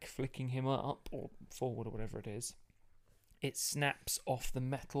back, flicking him up or forward or whatever it is, it snaps off the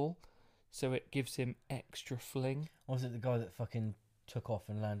metal, so it gives him extra fling Or was it the guy that fucking took off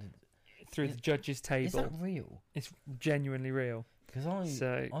and landed? through the judge's Is table. that real? It's genuinely real. Because I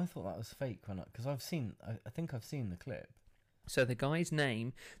thought that was fake because I think I've seen the clip. So the guy's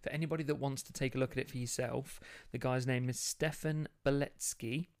name, for anybody that wants to take a look at it for yourself, the guy's name is Stefan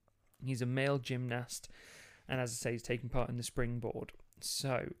Beletsky. He's a male gymnast, and as I say, he's taking part in the springboard.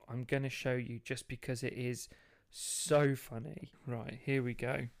 So I'm going to show you just because it is so funny. Right, here we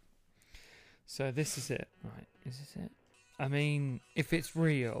go. So this is it. Right, is this it? I mean, if it's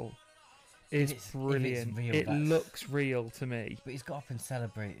real, it's brilliant. real, It that's- looks real to me. But he's got up and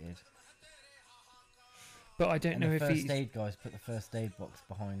celebrated. But I don't And know the if first he's... aid guys put the first aid box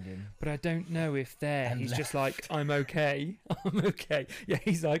behind him. But I don't know if there And he's just left. like, I'm okay. I'm okay. Yeah,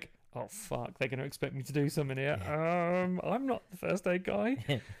 he's like, oh fuck, they're going to expect me to do something here. I'm not the first aid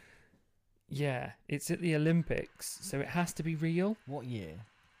guy. Yeah, it's at the Olympics, so it has to be real. What year?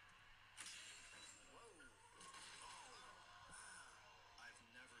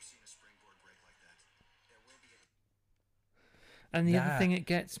 And the other That- thing it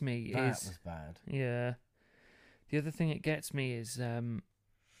gets me That is was bad. yeah. The other thing it gets me is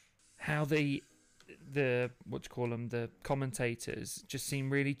how the what do you call them, the commentators just seem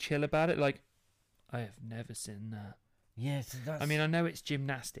really chill about it. Like, I have never seen that. Yes, that's. I mean, I know it's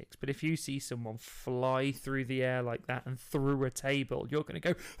gymnastics, but if you see someone fly through the air like that and through a table, you're going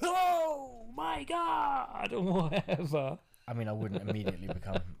to go, "Oh my god!" or whatever. I mean, I wouldn't immediately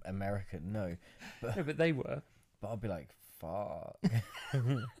become American, no. No, but they were. But I'd be like, fuck.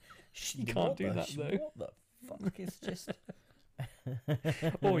 You can't do that, though. What the fuck is just?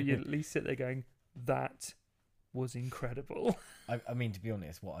 Or you at least sit there going, "That was incredible." I mean, to be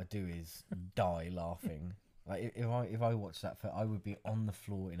honest, what I do is die laughing. Like if I watched that, I would be on the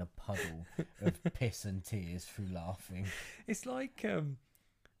floor in a puddle of piss and tears through laughing. It's like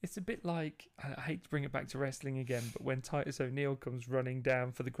it's a bit like, I hate to bring it back to wrestling again, but when Titus O'Neil comes running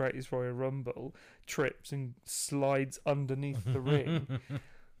down for the Greatest Royal Rumble, trips and slides underneath the ring.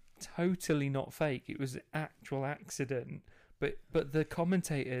 totally not fake. It was an actual accident. But the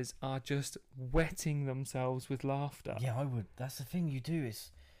commentators are just wetting themselves with laughter. Yeah, I would. That's the thing you do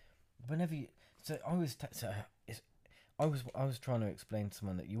is whenever you. So I was. I was trying to explain to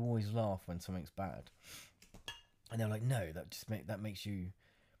someone that you always laugh when something's bad, and they're like, "No, that makes you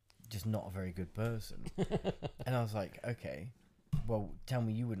just not a very good person." And I was like, "Okay, well, tell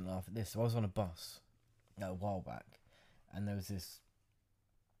me you wouldn't laugh at this." So I was on a bus a while back, and there was this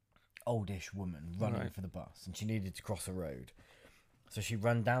oldish woman running for the bus, and she needed to cross a road. So she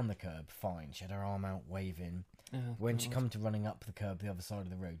ran down the curb, fine. She had her arm out, waving. When she come to running up the curb the other side of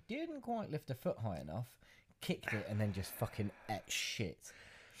the road, didn't quite lift her foot high enough, kicked it, and then just fucking ate shit.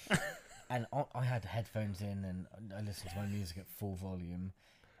 And I had headphones in, and I listened to my music at full volume.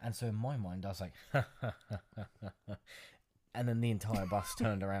 And so in my mind, I was like, and then the entire bus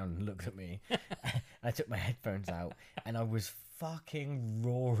turned around and looked at me. I took my headphones out, and I was fucking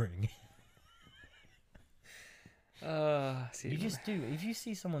roaring. You just do. If you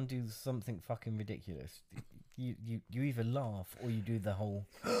see someone do something fucking ridiculous, you either laugh or you do the whole.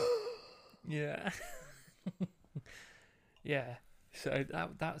 Yeah. Yeah. So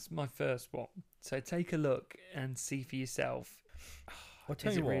that's my first one. So take a look and see for yourself. Well,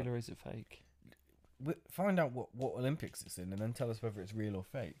 tell is you it what, real or is it fake? find out what Olympics it's in, and then tell us whether it's real or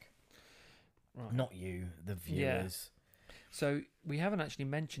fake. Right. Not you, the viewers. Yeah. So we haven't actually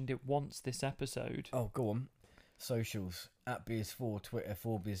mentioned it once this episode. Oh, go on. Socials at Beers4, Twitter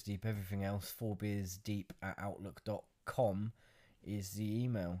 4BeersDeep, everything else 4beersdeep@outlook.com is the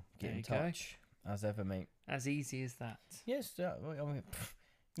email. Get in touch as ever, mate. As easy as that. Yes, I mean,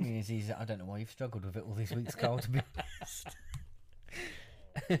 it's easy. I don't know why you've struggled with it all these weeks, Carl. To be honest.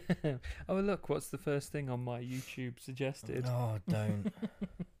 Oh, look! What's the first thing on my YouTube suggested? Oh, don't.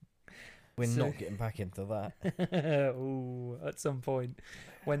 We're not getting back into that. Oh, at some point,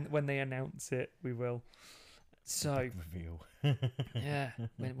 when they announce it, we will. So big reveal. Yeah,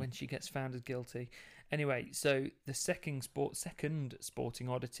 when she gets found as guilty. Anyway, so the second sporting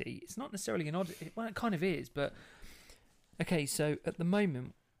oddity. It's not necessarily an oddity. Well, it kind of is, but okay. So at the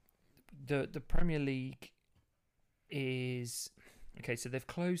moment, the Premier League is okay. So they've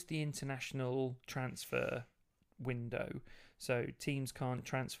closed the international transfer window, so teams can't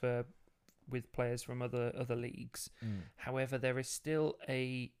transfer with players from other leagues. However, there is still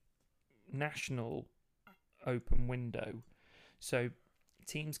a national open window, so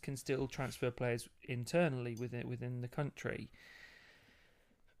teams can still transfer players internally within the country.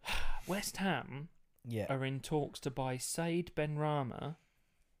 West Ham are in talks to buy Said Benrahma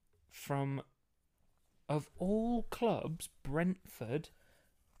from, of all clubs, Brentford.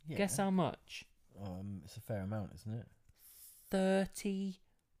 Yeah. Guess how much? It's a fair amount, isn't it? 30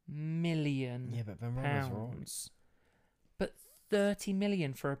 million. Yeah, but Benrahma's right. pounds. But 30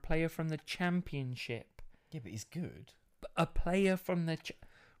 million for a player from the Championship. Yeah, but he's good. A player from the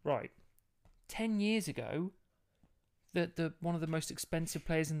right. 10 years ago, the one of the most expensive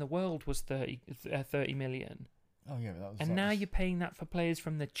players in the world was 30 million. Oh yeah, but that was. And now you're paying that for players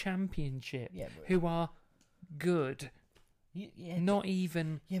from the Championship, who are good, not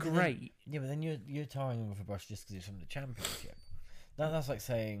even great. But then you're tying them with a brush just because it's from the Championship. That's like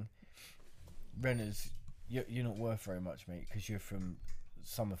saying, Renners, you're not worth very much, mate, because you're from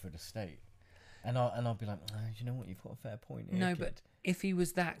Somerford Estate. And I'll be like, you know what? You've got a fair point here, No, kid. but if he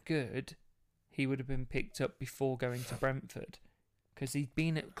was that good, he would have been picked up before going to Brentford, because he'd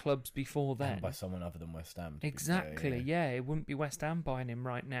been at clubs before then. And by someone other than West Ham. Exactly, yeah. It wouldn't be West Ham buying him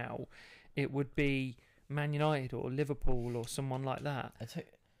right now. It would be Man United or Liverpool or someone like that.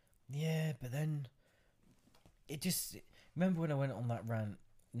 Yeah, but then it just... Remember when I went on that rant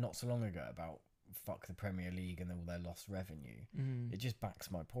not so long ago about fuck the Premier League and all their lost revenue? It just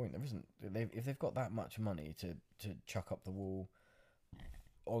backs my point. There isn't, if they've got that much money to chuck up the wall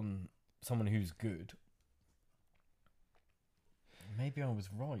on someone who's good, maybe I was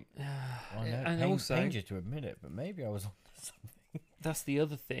right. I know, and also, pains you to admit it, but maybe I was on something. That's the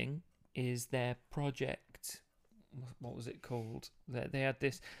other thing, is their project. What was it called? They had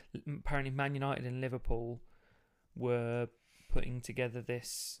this. Apparently, Man United and Liverpool were putting together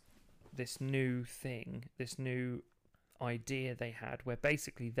this new thing, this new idea they had, where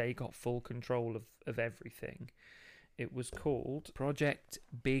basically they got full control of everything. It was called Project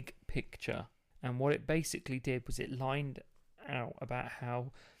Big Picture, and what it basically did was it lined out about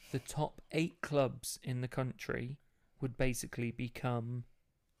how the top 8 clubs in the country would basically become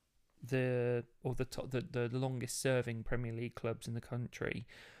the longest serving Premier League clubs in the country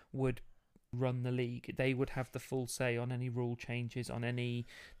would run the league. They would have the full say on any rule changes, on any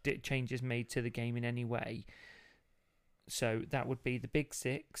changes made to the game in any way. So that would be the Big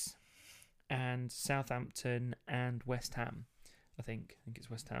Six and Southampton and West Ham. I think it's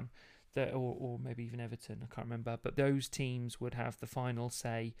West Ham. Or maybe even Everton, I can't remember. But those teams would have the final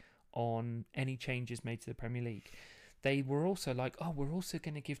say on any changes made to the Premier League. They were also like, oh, we're also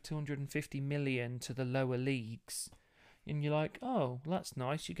going to give 250 million to the lower leagues. And you're like, oh, well, that's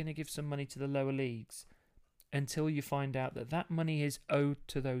nice. You're going to give some money to the lower leagues. Until you find out that that money is owed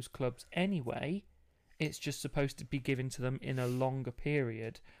to those clubs anyway. It's just supposed to be given to them in a longer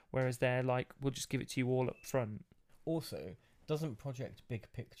period. Whereas they're like, we'll just give it to you all up front. Also, doesn't Project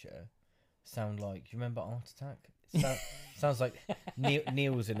Big Picture sound like, do you remember Art Attack? Sounds like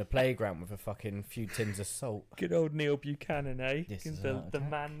Neil's in a playground with a fucking few tins of salt. Good old Neil Buchanan, eh? This is the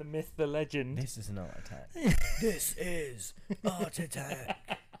man, the myth, the legend. This is an Art Attack. This is Art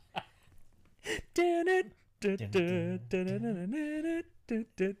Attack. Hell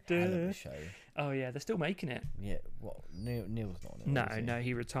of a show. Oh yeah, they're still making it. Yeah, what? Neil's not on it. No,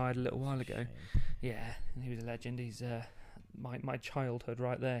 he retired a little while ago. Shame. Yeah, he was a legend. He's my childhood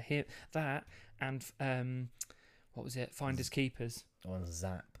right there. Here, that and what was it? Finders Keepers. On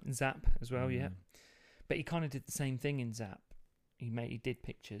Zap. Zap as well, yeah. But he kind of did the same thing in Zap. He did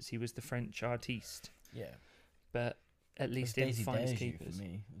pictures. He was the French artiste. Yeah. But at least in Daisy Finders Dares You Keepers. for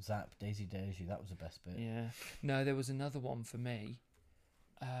me. Zap, Daisy Dares You. That was the best bit. Yeah. No, there was another one for me.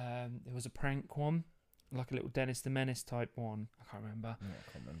 There was a prank one, like a little Dennis the Menace type one. I can't remember. No,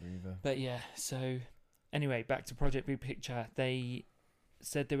 I can't remember either. But yeah, so anyway, back to Project Big Picture. They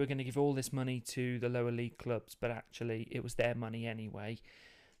said they were going to give all this money to the lower league clubs, but actually it was their money anyway.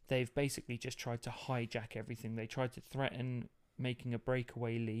 They've basically just tried to hijack everything. They tried to threaten making a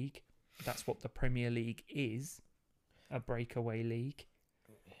breakaway league. That's what the Premier League is, a breakaway league.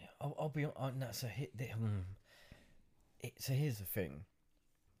 I'll be honest. So here's the thing.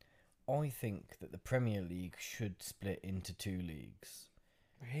 I think that the Premier League should split into two leagues.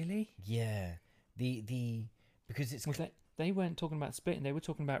 Really? Yeah. Because it's... Well, they weren't talking about splitting. They were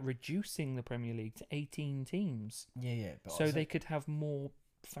talking about reducing the Premier League to 18 teams. Yeah. But So they could have more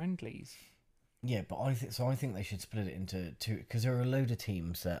friendlies. Yeah, but I think they should split it into two, because there are a load of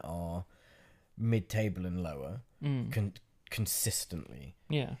teams that are mid-table and lower consistently.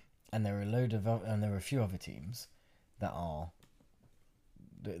 Yeah. And there are a few other teams that are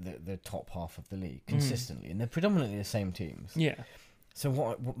the top half of the league consistently, and they're predominantly the same teams. Yeah. So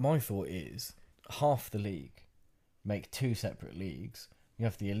what my thought is, half the league, make two separate leagues. You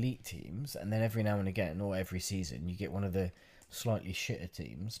have the elite teams, and then every now and again, or every season, you get one of the slightly shitter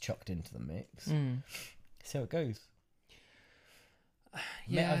teams chucked into the mix. See how it goes.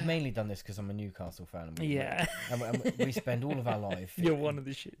 Yeah. I've mainly done this because I'm a Newcastle fan. And we spend all of our life. You're one of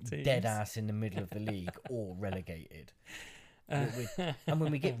the shit teams. Dead ass in the middle of the league or relegated. And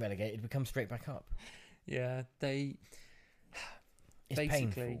when we get relegated, we come straight back up. Yeah, It's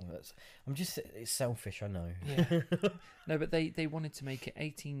basically painful. It's selfish, I know. Yeah. No, but they wanted to make it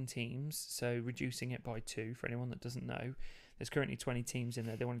 18 teams, so reducing it by 2 for anyone that doesn't know. There's currently 20 teams in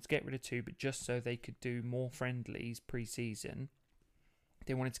there. They wanted to get rid of 2, but just so they could do more friendlies pre-season.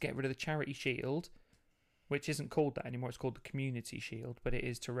 They wanted to get rid of the Charity Shield, which isn't called that anymore. It's called the Community Shield, but it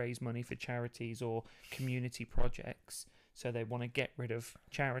is to raise money for charities or community projects. So they want to get rid of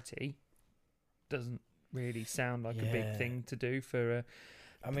charity. Doesn't really sound like a big thing to do for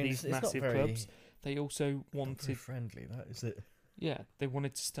these massive clubs. They also wanted friendly. That is it. Yeah, they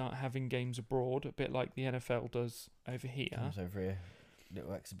wanted to start having games abroad, a bit like the NFL does over here. Comes over here,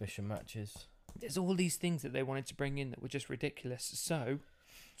 little exhibition matches. There's all these things that they wanted to bring in that were just ridiculous. So,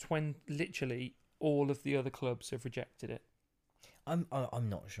 it's when literally all of the other clubs have rejected it. I'm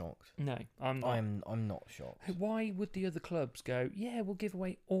not shocked. No, I'm not. I'm not shocked. Why would the other clubs go, yeah, we'll give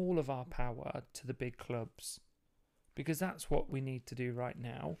away all of our power to the big clubs? Because that's what we need to do right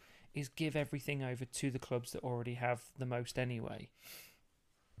now, is give everything over to the clubs that already have the most anyway.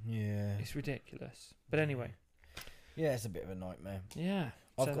 Yeah. It's ridiculous. But anyway. Yeah, it's a bit of a nightmare. Yeah.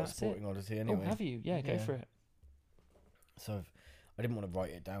 I've got a Sporting Odyssey anyway. Oh, have you? Yeah, go for it. So I didn't want to write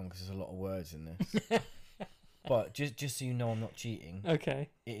it down because there's a lot of words in this. But just so you know I'm not cheating. Okay.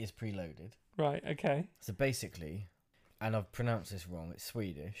 It is preloaded. Right, okay. So basically, and I've pronounced this wrong, it's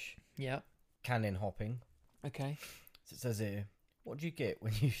Swedish. Yeah. Cannon hopping. Okay. So it says here, what do you get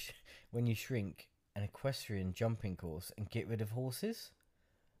when you shrink an equestrian jumping course and get rid of horses?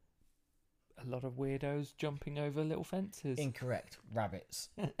 A lot of weirdos jumping over little fences. Incorrect. Rabbits.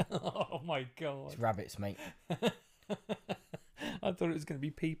 Oh my god. It's rabbits, mate. I thought it was going to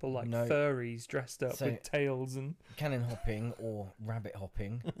be people like No. furries dressed up with tails and... Cannon hopping, or rabbit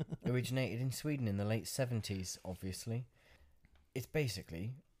hopping, originated in Sweden in the late 70s, obviously. It's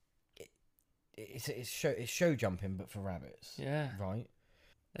basically... it's show jumping, but for rabbits. Yeah. Right.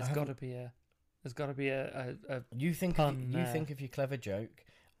 There's got to be a You think pun there. think of your clever joke.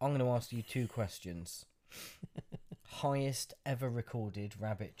 I'm going to ask you 2 questions. Highest ever recorded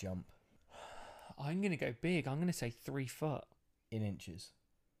rabbit jump I'm going to go big. I'm going to say 3 foot. in inches.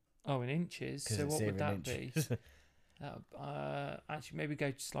 Oh, in inches. 'Cause So it's what would here in that be? inches. Actually, maybe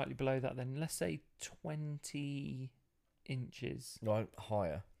go slightly below that then. Let's say 20 inches. Right,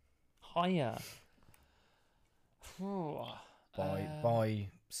 higher. Higher. Oh, By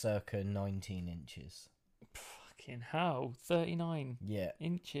circa 19 inches. fucking hell. 39 Yeah.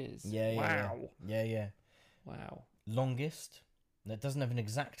 inches. Yeah. Wow. Yeah. Wow. Longest. That doesn't have an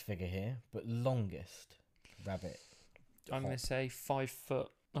exact figure here, but longest rabbit. I'm going to say 5 foot.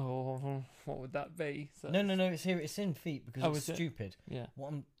 Oh, what would that be? So, No. It's here. It's in feet because Oh, it's is it? stupid. Yeah.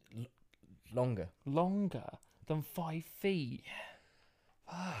 Longer. Longer than 5 feet.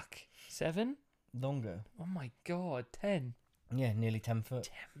 Yeah. Fuck. 7? Longer. Oh my god. 10. Yeah, nearly 10 foot.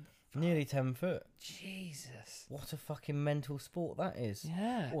 10. Nearly 10 foot. Jesus. What a fucking mental sport that is.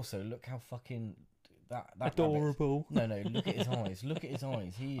 Yeah. Also, look how fucking that Adorable. rabbit's- No, look at his eyes. Look at his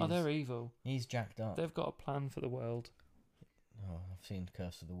eyes. Oh, they're evil. He's jacked up. They've got a plan for the world. Oh, I've seen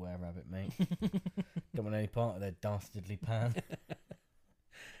Curse of the Were-Rabbit, mate. Don't want any part of their dastardly plan.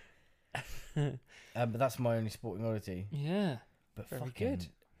 But that's my only sporting oddity. Yeah. But Very fucking, good.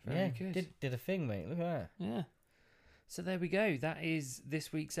 Very good. Did a thing, mate. Look at that. Yeah. So there we go. That is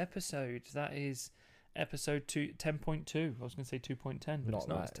this week's episode. That is episode 10.2. I was going to say 2.10, but it's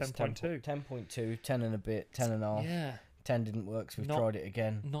not. It's 10.2. 10.2, 10 and a bit, 10 and a half. Yeah. 10 didn't work, so we've Not- tried it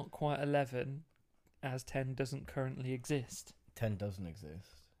again. Not quite 11, as 10 doesn't currently exist. 10 doesn't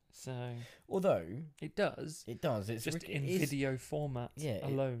exist. So Although, it does. it does. It's Just re- in it is- video format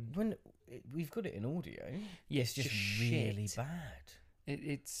alone. We've got it in audio. Yes, It's just shit. really bad.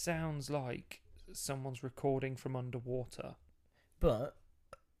 It sounds like someone's recording from underwater. But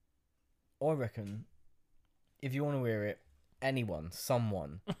I reckon if you want to hear it,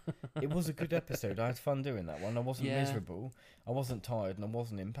 someone. It was a good episode. I had fun doing that one. I wasn't Yeah. miserable. I wasn't tired, and I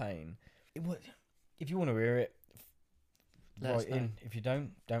wasn't in pain. It was. If you want to hear it, Let us write know. in. If you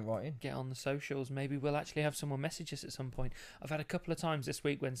don't write in. Get on the socials. Maybe we'll actually have someone message us at some point. I've had a couple of times this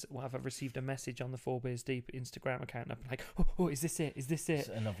week when I've received a message on the 4 Beers Deep Instagram account, and I'm like, oh, is this it? Is this it? It's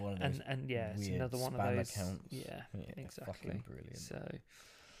another one of those. And yeah, it's weird another one of spam those accounts. Yeah, exactly. Fucking brilliant. So,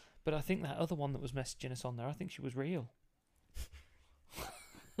 but I think that other one that was messaging us on there, I think she was real.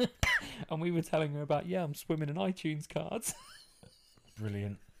 And we were telling her about, I'm swimming in iTunes cards.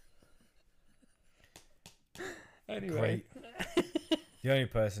 Brilliant. Anyway. Great. The only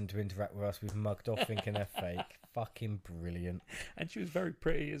person to interact with us we've mugged off thinking they're fake. Fucking brilliant. And she was very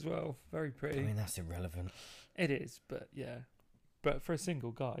pretty as well. Very pretty. I mean, that's irrelevant. It is, but yeah. But for a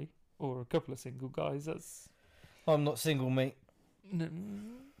single guy, or a couple of single guys, that's... I'm not single, mate.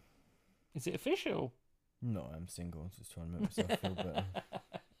 Is it official? No, I'm single. I'm just trying to make myself feel better.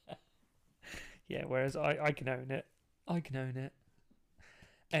 Yeah, whereas I can own it. I can own it.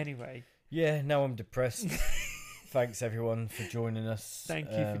 Anyway. Yeah, now I'm depressed. Thanks, everyone, for joining us. Thank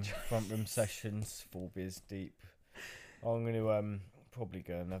you for joining Front Room Sessions, 4 Beers Deep. I'm going to probably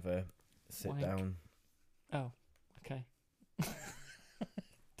go and have a sit Wank. down. Oh, okay.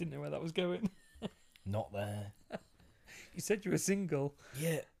 Didn't know where that was going. Not there. You said you were single.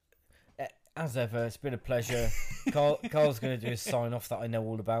 Yeah. As ever, it's been a pleasure. Carl's going to do a sign off that I know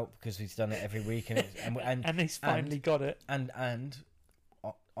all about because he's done it every week, and He's finally got it. And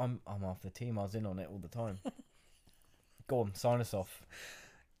I'm half the team. I was in on it all the time. Go on, sign us off.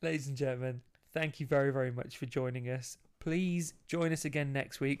 Ladies and gentlemen, thank you very, very much for joining us. Please join us again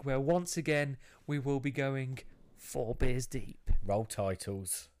next week, where once again we will be going 4 Beers Deep. Roll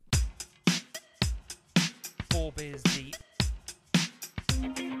titles. 4 Beers Deep.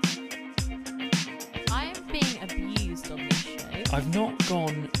 I am being abused on this show. I've not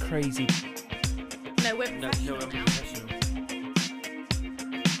gone crazy. No, we're professional now.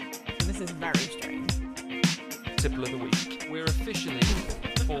 This is very strange. Tipple of the week. We're officially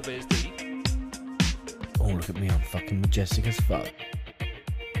 4 Beers Deep. Oh, look at me. I'm fucking majestic as fuck.